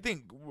paced. I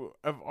think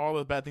of all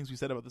the bad things we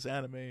said about this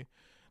anime,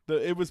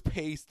 it was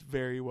paced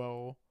very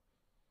well.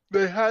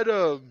 But it had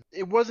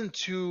it wasn't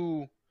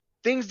too.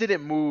 Things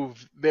didn't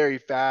move very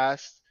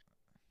fast.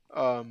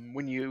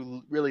 When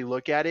you really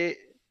look at it,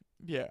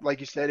 yeah, like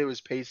you said, it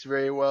was paced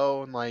very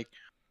well, and like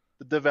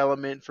the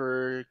development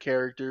for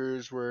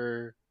characters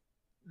were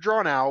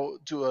drawn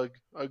out to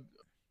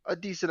a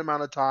decent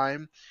amount of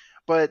time.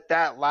 But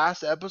that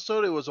last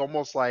episode, it was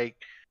almost like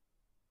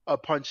a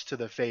punch to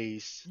the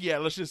face. Yeah,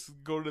 let's just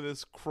go to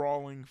this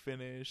crawling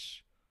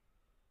finish.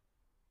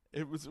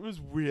 It was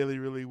really,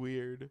 really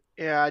weird.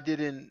 Yeah, I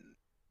didn't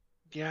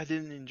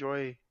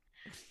enjoy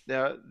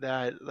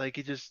that. Like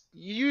it just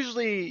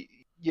usually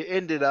you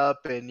end it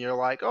up and you're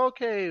like,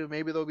 okay,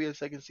 maybe there'll be a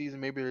second season,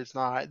 maybe it's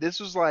not. This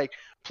was like,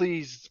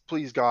 please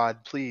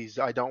God, please,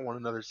 I don't want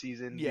another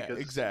season. Yeah,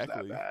 because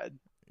exactly. It's that bad.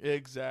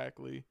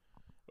 Exactly.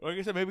 Like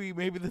I said,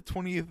 maybe the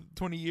 20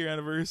 year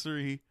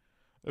anniversary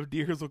of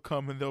Deers will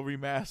come and they'll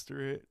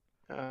remaster it.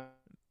 For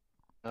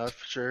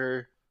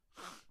sure.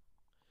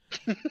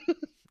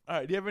 All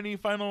right. Do you have any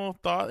final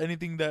thought?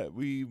 Anything that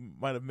we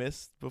might have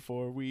missed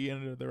before we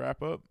ended the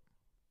wrap up?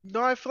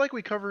 No, I feel like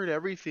we covered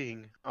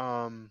everything.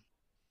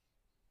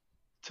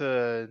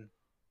 To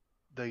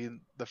the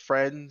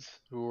friends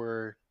who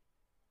were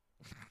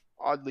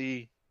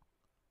oddly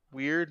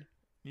weird.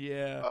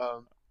 Yeah.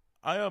 Um,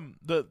 I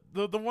the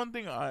one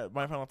thing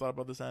my final thought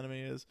about this anime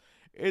is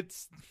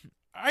it's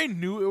I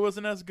knew it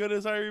wasn't as good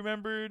as I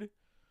remembered,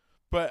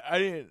 but I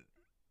didn't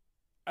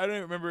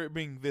remember it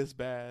being this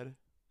bad.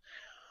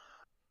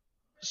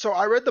 so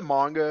I read the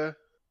manga,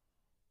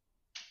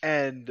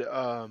 and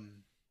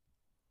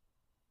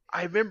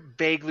I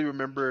vaguely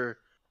remember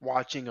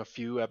watching a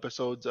few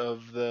episodes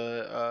of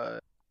the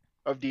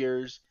of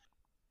Deers,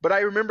 but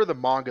I remember the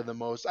manga the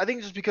most. I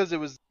think just because it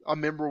was a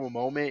memorable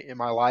moment in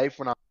my life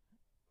when I was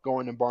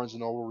going to Barnes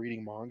and Noble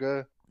reading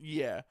manga.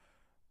 Yeah.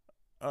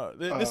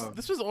 This Um,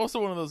 was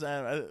also one of those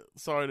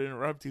sorry to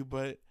interrupt you,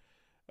 but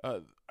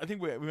I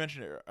think we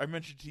mentioned it. I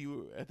mentioned to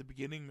you at the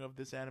beginning of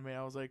this anime.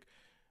 I was like,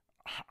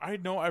 I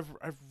know I've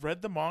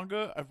read the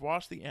manga, I've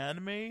watched the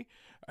anime.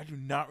 I do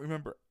not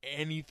remember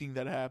anything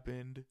that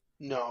happened.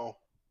 no,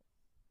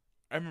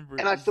 I remember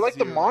and I feel like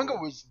the manga zero.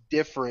 was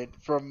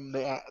different from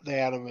the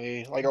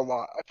anime, like a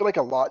lot. I feel like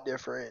a lot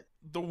different.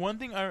 The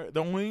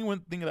only one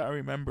thing that I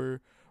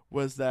remember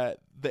was that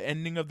the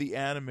ending of the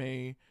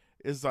anime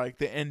is like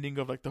the ending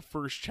of like the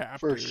first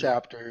First chapter.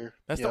 chapter.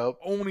 That's the Yep.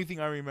 only thing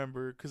I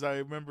remember because I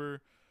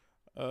remember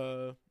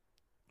uh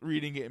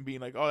reading it and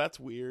being like, "Oh, that's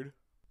weird."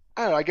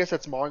 I don't know. I guess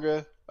that's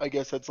manga. I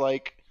guess that's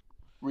like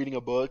reading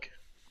a book,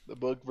 the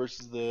book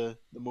versus the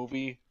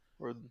movie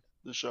or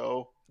the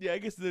show. Yeah, I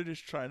guess they're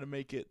just trying to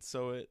make it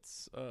so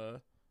it's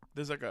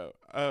there's like a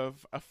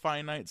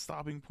finite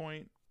stopping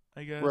point,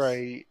 I guess,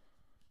 Right.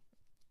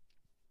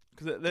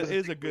 because that Doesn't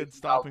is a take away good from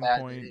how stopping bad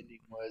the point. ending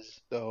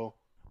was, though.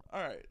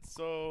 All right,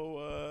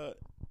 so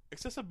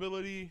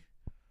accessibility.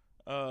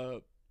 Uh,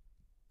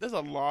 there's a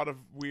lot of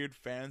weird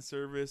fan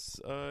service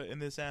in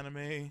this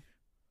anime.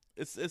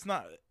 It's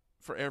not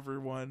for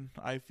everyone.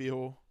 I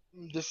feel.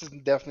 This is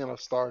definitely not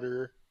a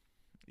starter.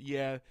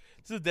 Yeah,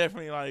 this is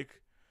definitely like.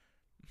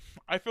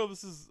 I feel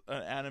this is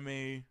an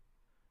anime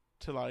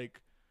to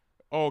like,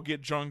 oh,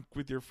 get drunk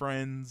with your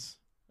friends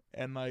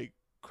and like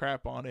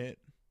crap on it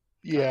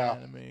kind of Yeah.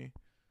 anime.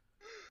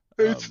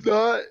 It's Um,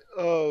 not,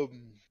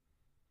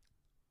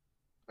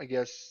 I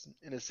guess,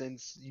 in a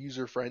sense,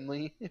 user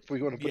friendly, if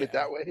we want to put it yeah,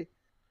 that way.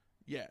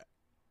 yeah.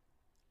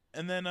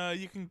 And then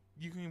you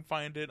can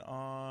find it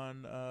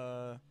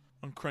on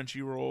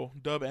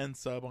Crunchyroll, dub and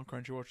sub on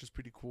Crunchyroll, which is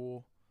pretty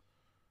cool.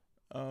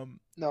 Um,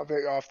 Not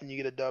very often you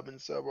get a dub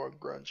and sub on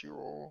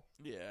Crunchyroll.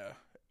 yeah.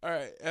 All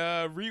right.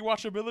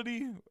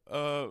 Rewatchability.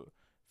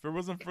 If it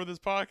wasn't for this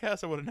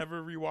podcast, I would have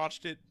never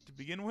rewatched it to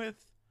begin with,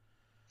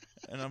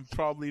 and I'm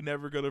probably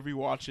never gonna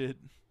rewatch it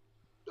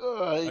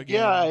Yeah,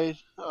 again.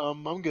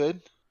 I'm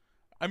good.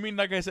 I mean,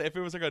 like I said, if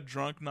it was like a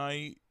drunk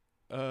night,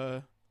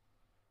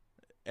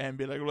 and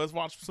be like, well, let's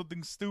watch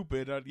something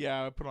stupid,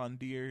 yeah, I'd put on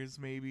Deers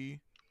maybe.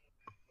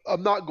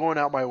 I'm not going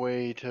out my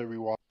way to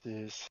rewatch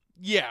this.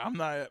 Yeah, I'm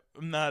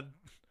not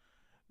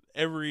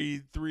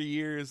every 3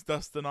 years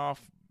dusting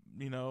off,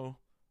 you know,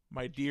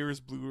 my Deers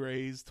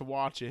Blu-rays to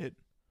watch it.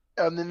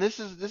 And then this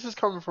is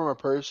coming from a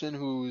person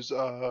who's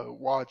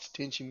watched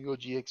Tenchi Muyo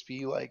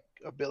GXP like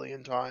a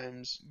billion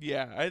times.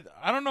 Yeah,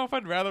 I don't know if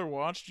I'd rather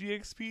watch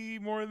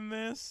GXP more than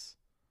this,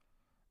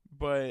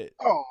 but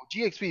Oh,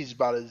 GXP is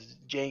about as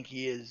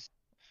janky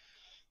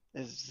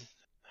as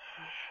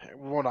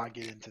we'll not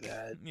get into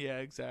that. yeah,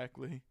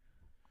 exactly.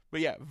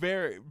 But yeah,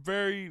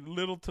 very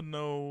little to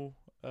no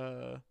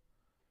uh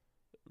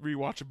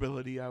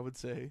rewatchability, I would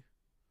say.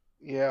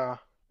 Yeah.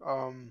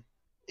 Um,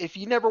 if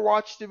you never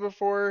watched it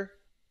before,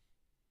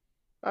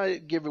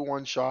 I'd give it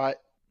one shot.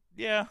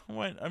 Yeah,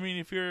 what I mean,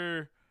 if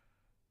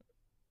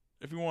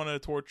you want to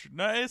torture,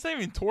 no, it's not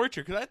even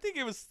torture because I think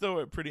it was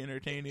still pretty It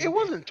entertaining.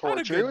 wasn't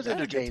torture. It was I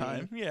had a good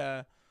time. entertaining.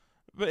 Yeah,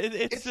 but it's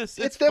It's just it's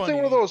it's definitely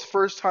one of funny. those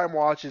first time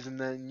watches, and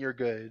then you're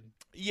good.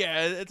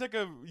 Yeah, it's like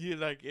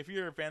like if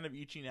you're a fan of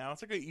Ichi now,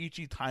 it's like a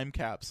Ichi time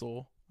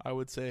capsule. I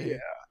would Yeah. say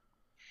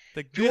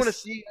like If you want to this.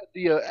 see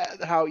the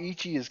how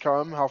Ichi has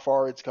come, how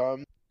far it's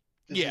come,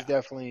 this is Yeah,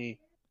 definitely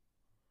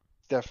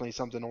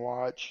something to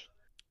watch.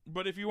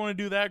 but if you want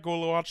to do that, go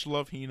watch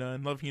Love Hina,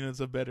 and Love Hina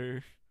is a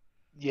better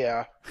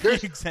Yeah.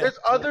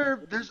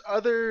 example. There's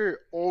other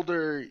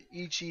older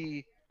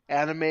Ichi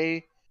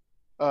anime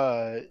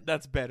uh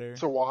That's better.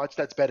 to watch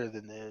that's better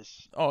than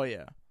this. Oh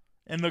yeah,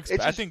 and looks. It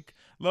I just think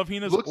Love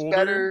Hina's looks older.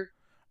 better.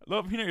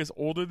 Love Hina is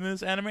older than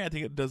this anime. I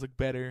think it does look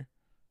better.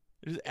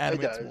 It just It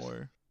animates does.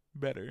 more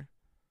better.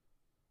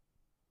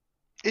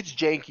 It's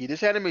janky.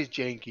 This anime is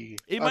janky.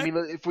 It I might mean,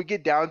 if we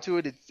get down to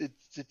it,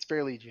 it's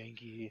fairly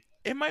janky.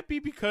 it might be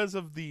because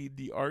of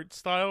the art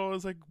style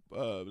is like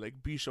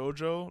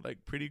Bishojo,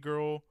 like pretty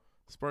girl,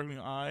 sparkling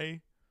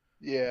eye.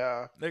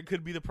 Yeah. That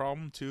could be the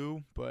problem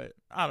too, but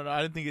I don't know.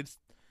 I didn't think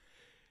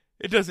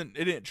it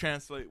didn't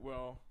translate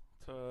well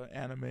to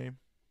anime.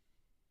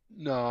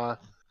 Nah.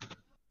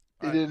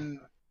 It I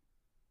didn't.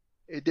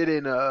 It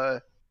didn't.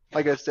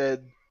 Like I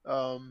said,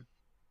 um,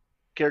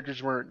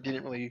 characters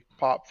didn't really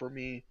pop for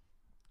me.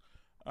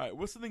 All right,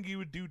 what's something you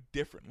would do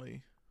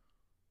differently?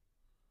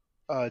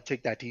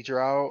 Take that teacher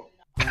out.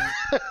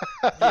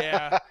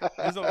 Yeah,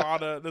 there's a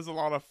lot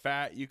of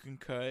fat you can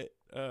cut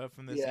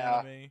from this Yeah,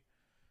 anime.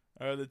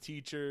 The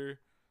teacher,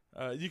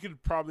 you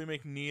could probably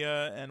make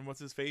Nia and what's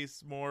his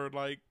face more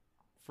like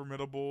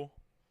formidable.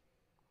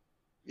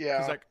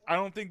 Because yeah, like I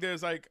don't think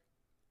there's like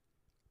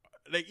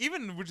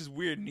even, which is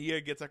weird,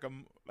 Nia gets like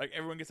like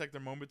everyone gets like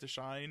their moment to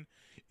shine.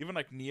 Even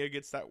like Nia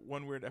gets that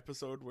one weird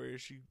episode where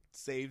she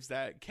saves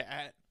that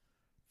cat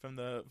from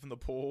the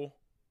pool,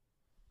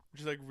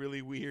 which is like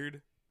really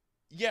weird.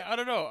 Yeah, I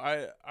don't know.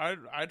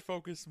 I'd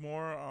focus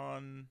more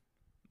on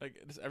like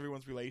just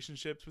everyone's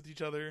relationships with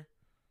each other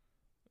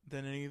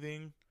than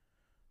anything,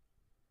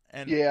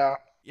 and yeah,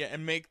 yeah,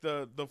 and make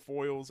the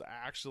foils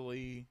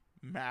actually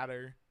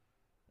matter.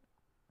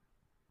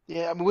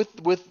 yeah. I mean,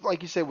 with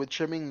like you said, with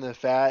trimming the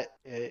fat,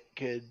 it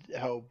could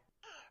help.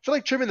 I feel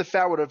like trimming the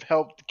fat would have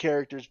helped the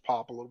characters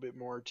pop a little bit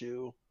more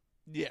too.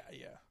 Yeah,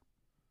 yeah.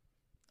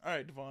 All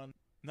right, Devon.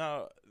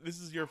 Now this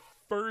is your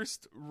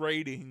first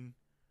rating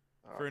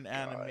Oh for an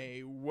God,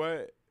 anime.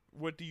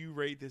 What do you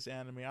rate this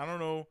anime? I don't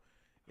know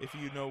if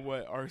you know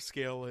what our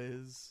scale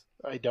is.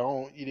 I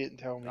don't. You didn't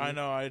tell I me.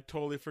 know I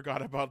totally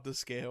forgot about the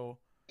scale.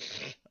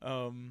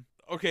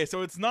 Okay,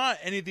 so it's not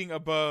anything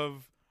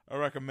above a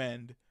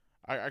recommend.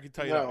 I can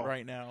tell you that No,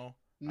 right now.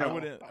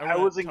 no. I I wouldn't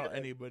wasn't tell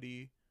gonna.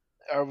 anybody.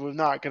 I was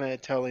not gonna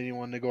tell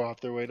anyone to go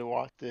off their way to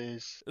watch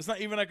this. It's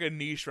not even like a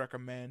niche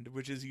recommend,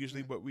 which is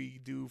usually what we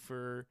do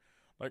for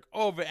like,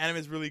 oh, if an anime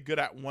is really good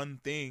at one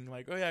thing,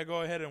 like, oh yeah,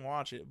 go ahead and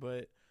watch it.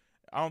 But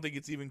I don't think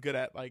it's even good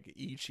at like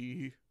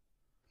Ichi,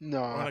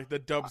 or No. like the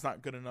dub's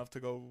not good enough to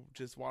go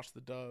just watch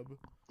the dub.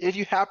 If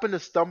you happen to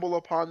stumble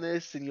upon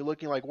this and you're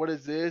looking like, what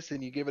is this?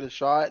 And you give it a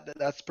shot,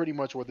 that's pretty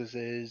much what this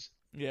is.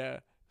 Yeah.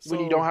 When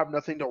you don't So have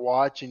nothing to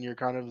watch and you're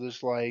kind of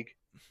just like,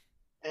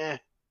 eh,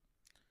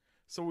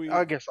 so we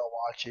I guess I'll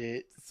watch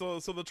it. so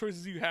the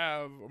choices you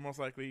have are most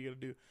likely you're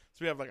gonna do.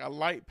 So we have like a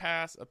light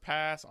pass,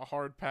 a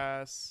hard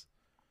pass,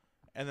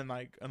 and then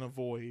like an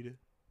avoid.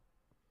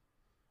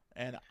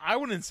 And I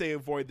wouldn't say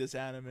avoid this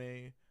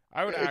anime.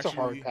 I would It's a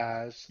hard actually.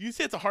 pass. You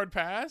say it's a hard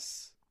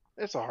pass?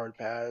 It's a hard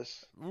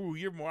pass. Ooh,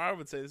 you're more. I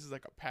would say this is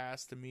like a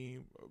pass to me,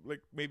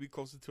 like maybe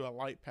closer to a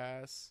light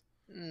pass.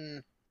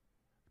 Mm,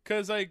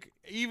 Cause like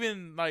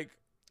even like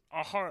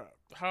a hard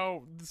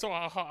how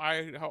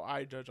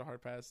I judge a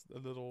hard pass, a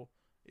little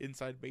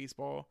inside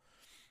baseball,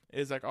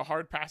 is like a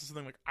hard pass is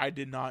something like I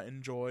did not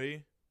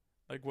enjoy,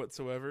 like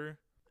whatsoever.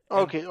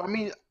 And okay, I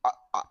mean,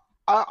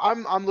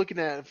 I'm looking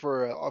at it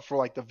for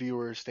like the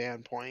viewer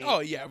standpoint. oh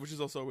yeah, which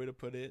is also a way to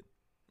put it.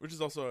 Which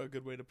is also a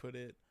good way to put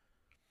it.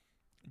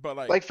 But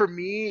like Like for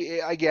me,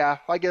 yeah,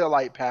 I get a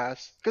light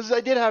pass because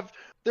I did have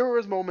there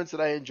was moments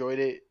that I enjoyed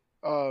it.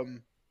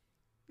 Um,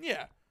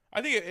 yeah,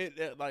 I think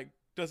it like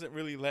doesn't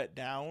really let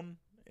down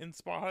in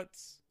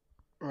spots.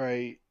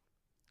 right.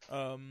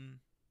 Um,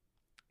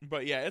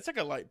 but yeah, it's like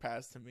a light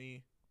pass to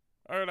me,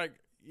 or like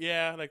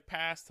yeah, like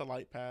pass to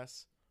light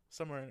pass,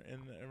 somewhere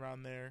in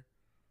around there.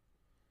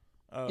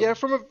 Yeah,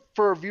 Um,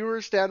 for a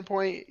viewer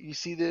standpoint, you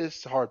see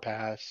this hard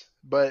pass,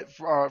 but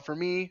for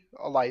me,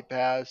 a light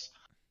pass.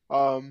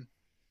 Um,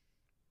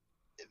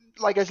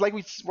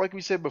 like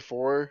we said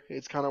before,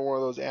 it's kind of one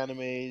of those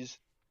animes.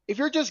 If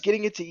you're just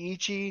getting into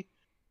Ichi,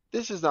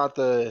 this is not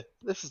the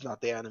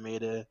anime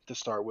to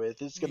start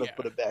with. It's gonna yeah,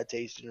 put a bad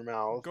taste in your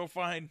mouth. go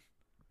find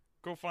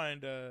go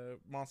find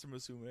Monster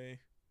Musume.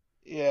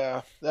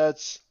 Yeah,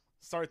 that's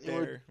Start it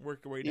would. there,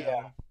 work your way Yeah,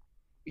 down.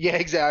 yeah,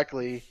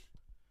 exactly.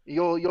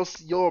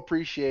 You'll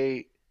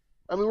appreciate.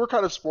 I mean, we're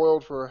kind of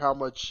spoiled for how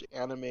much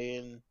anime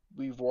and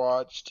we've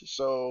watched.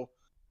 So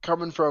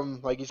coming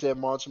from like you said,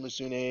 Monster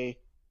Musume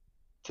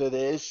to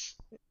this,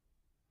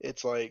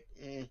 it's like,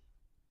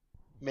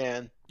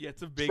 man, Yeah,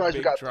 it's a surprised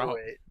we big got through drop.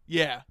 it.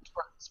 Yeah,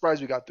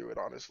 Surprised we got through it,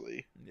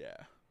 honestly.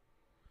 yeah.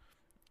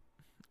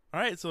 All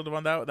right, so the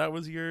one that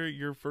was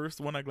your first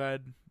one. I'm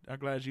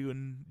glad you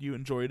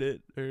enjoyed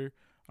it. Or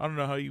I don't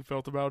know how you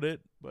felt about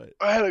it, but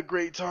I had a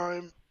great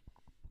time.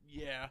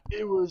 yeah,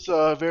 It was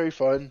very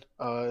fun.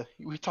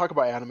 We talk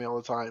about anime all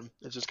the time.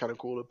 It's just kind of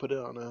cool to put it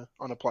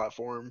on a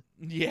platform.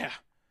 yeah.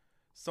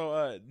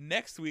 So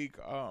next week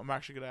I'm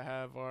actually gonna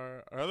have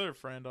our other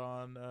friend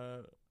on,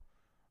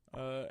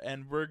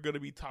 and we're gonna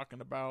be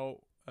talking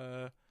about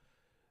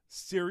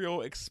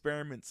Serial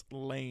Experiments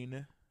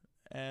Lane,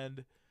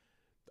 and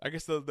I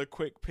guess the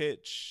quick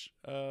pitch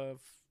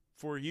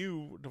for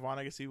you, Devon.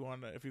 I guess if you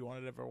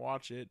wanted to ever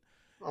watch it,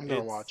 I'm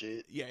gonna it's watch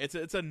it. yeah, it's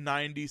a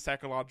 90s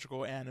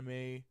psychological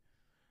anime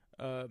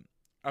uh,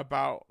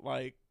 about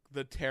like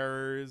the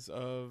terrors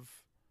of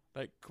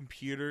like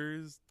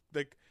computers.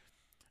 Like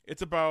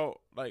it's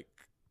about like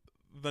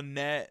the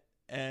net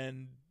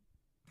and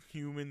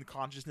human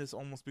consciousness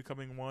almost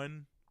becoming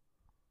one.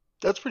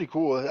 That's pretty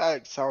cool.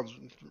 That sounds.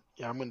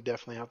 Yeah, I'm gonna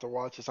definitely have to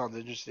watch. It sounds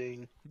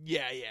interesting.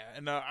 Yeah, yeah.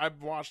 And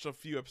I've watched a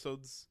few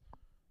episodes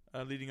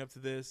leading up to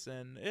this,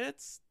 and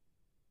it's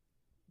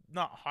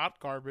not hot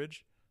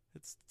garbage.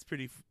 It's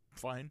pretty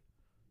fine.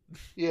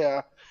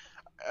 Yeah,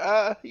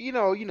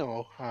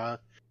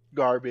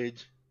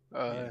 Garbage.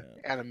 Yeah,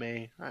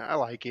 Anime. I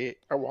like it.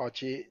 I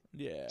watch it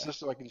yeah, just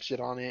so I can shit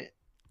on it.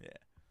 yeah.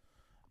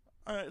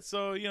 All right,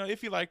 so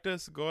if you liked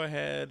us, go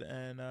ahead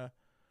and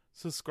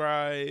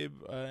subscribe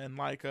and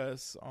like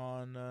us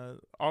on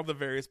all the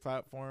various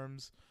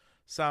platforms,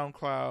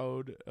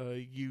 SoundCloud,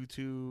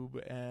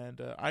 YouTube, and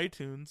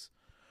iTunes.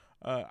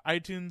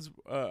 iTunes,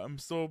 I'm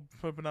still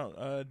pumping out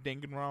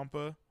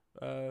Danganronpa.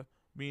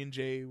 Me and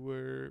Jay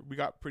we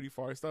got pretty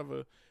far. Still have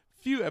a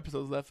few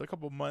episodes left, a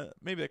couple months,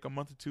 maybe like a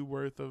month or two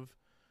worth of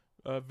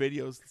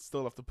videos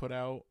still left to put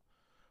out.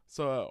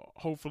 So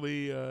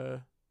hopefully,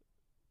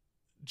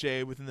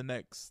 Jay within the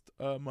next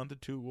month or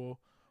two will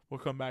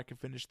come back and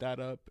finish that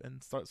up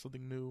and start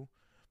something new.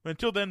 But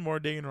until then, more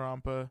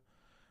Danganronpa.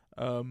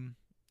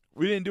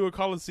 We didn't do a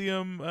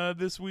Coliseum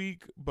this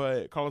week,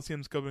 but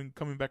Coliseum's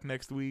coming back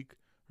next week.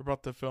 We're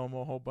about to film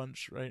a whole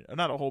bunch, right?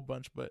 Not a whole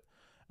bunch, but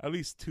at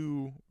least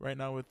two right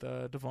now with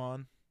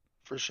Devon.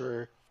 For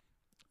sure.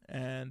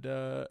 And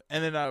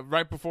then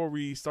right before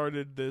we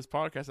started this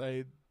podcast,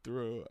 I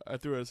threw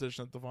a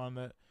session at Devon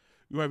that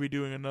we might be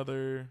doing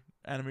another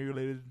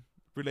anime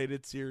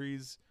related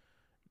series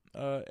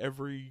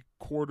every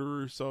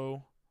quarter or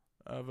so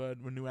of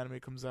when new anime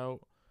comes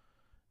out,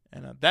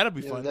 and that'll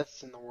be fun.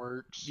 That's in the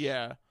works.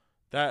 Yeah,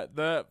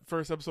 that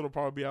first episode will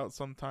probably be out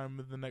sometime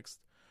in the next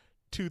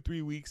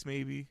 2-3 weeks,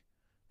 maybe,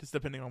 just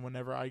depending on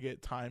whenever I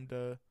get time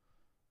to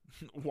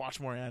watch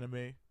more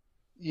anime.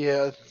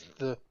 Yeah,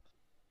 the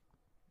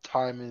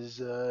time is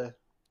the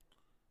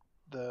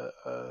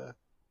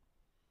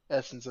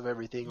essence of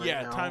everything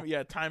right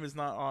now. Time is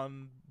not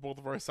on both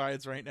of our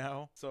sides right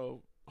now.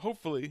 So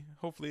hopefully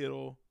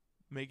it'll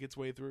make its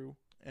way through.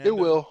 And, it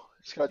will.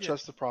 Just gotta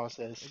trust the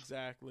process.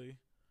 Exactly.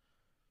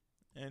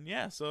 And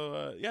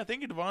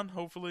thank you, Devon.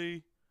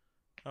 Hopefully,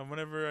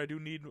 whenever I do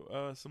need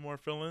some more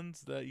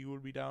fill-ins, that you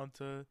would be down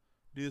to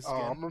do this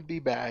again. I'm gonna be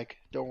back.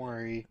 Don't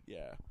worry.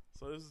 Yeah.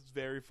 So this is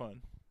very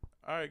fun.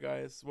 All right,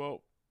 guys.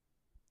 Well,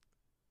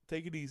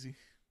 take it easy.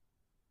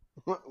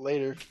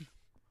 Later.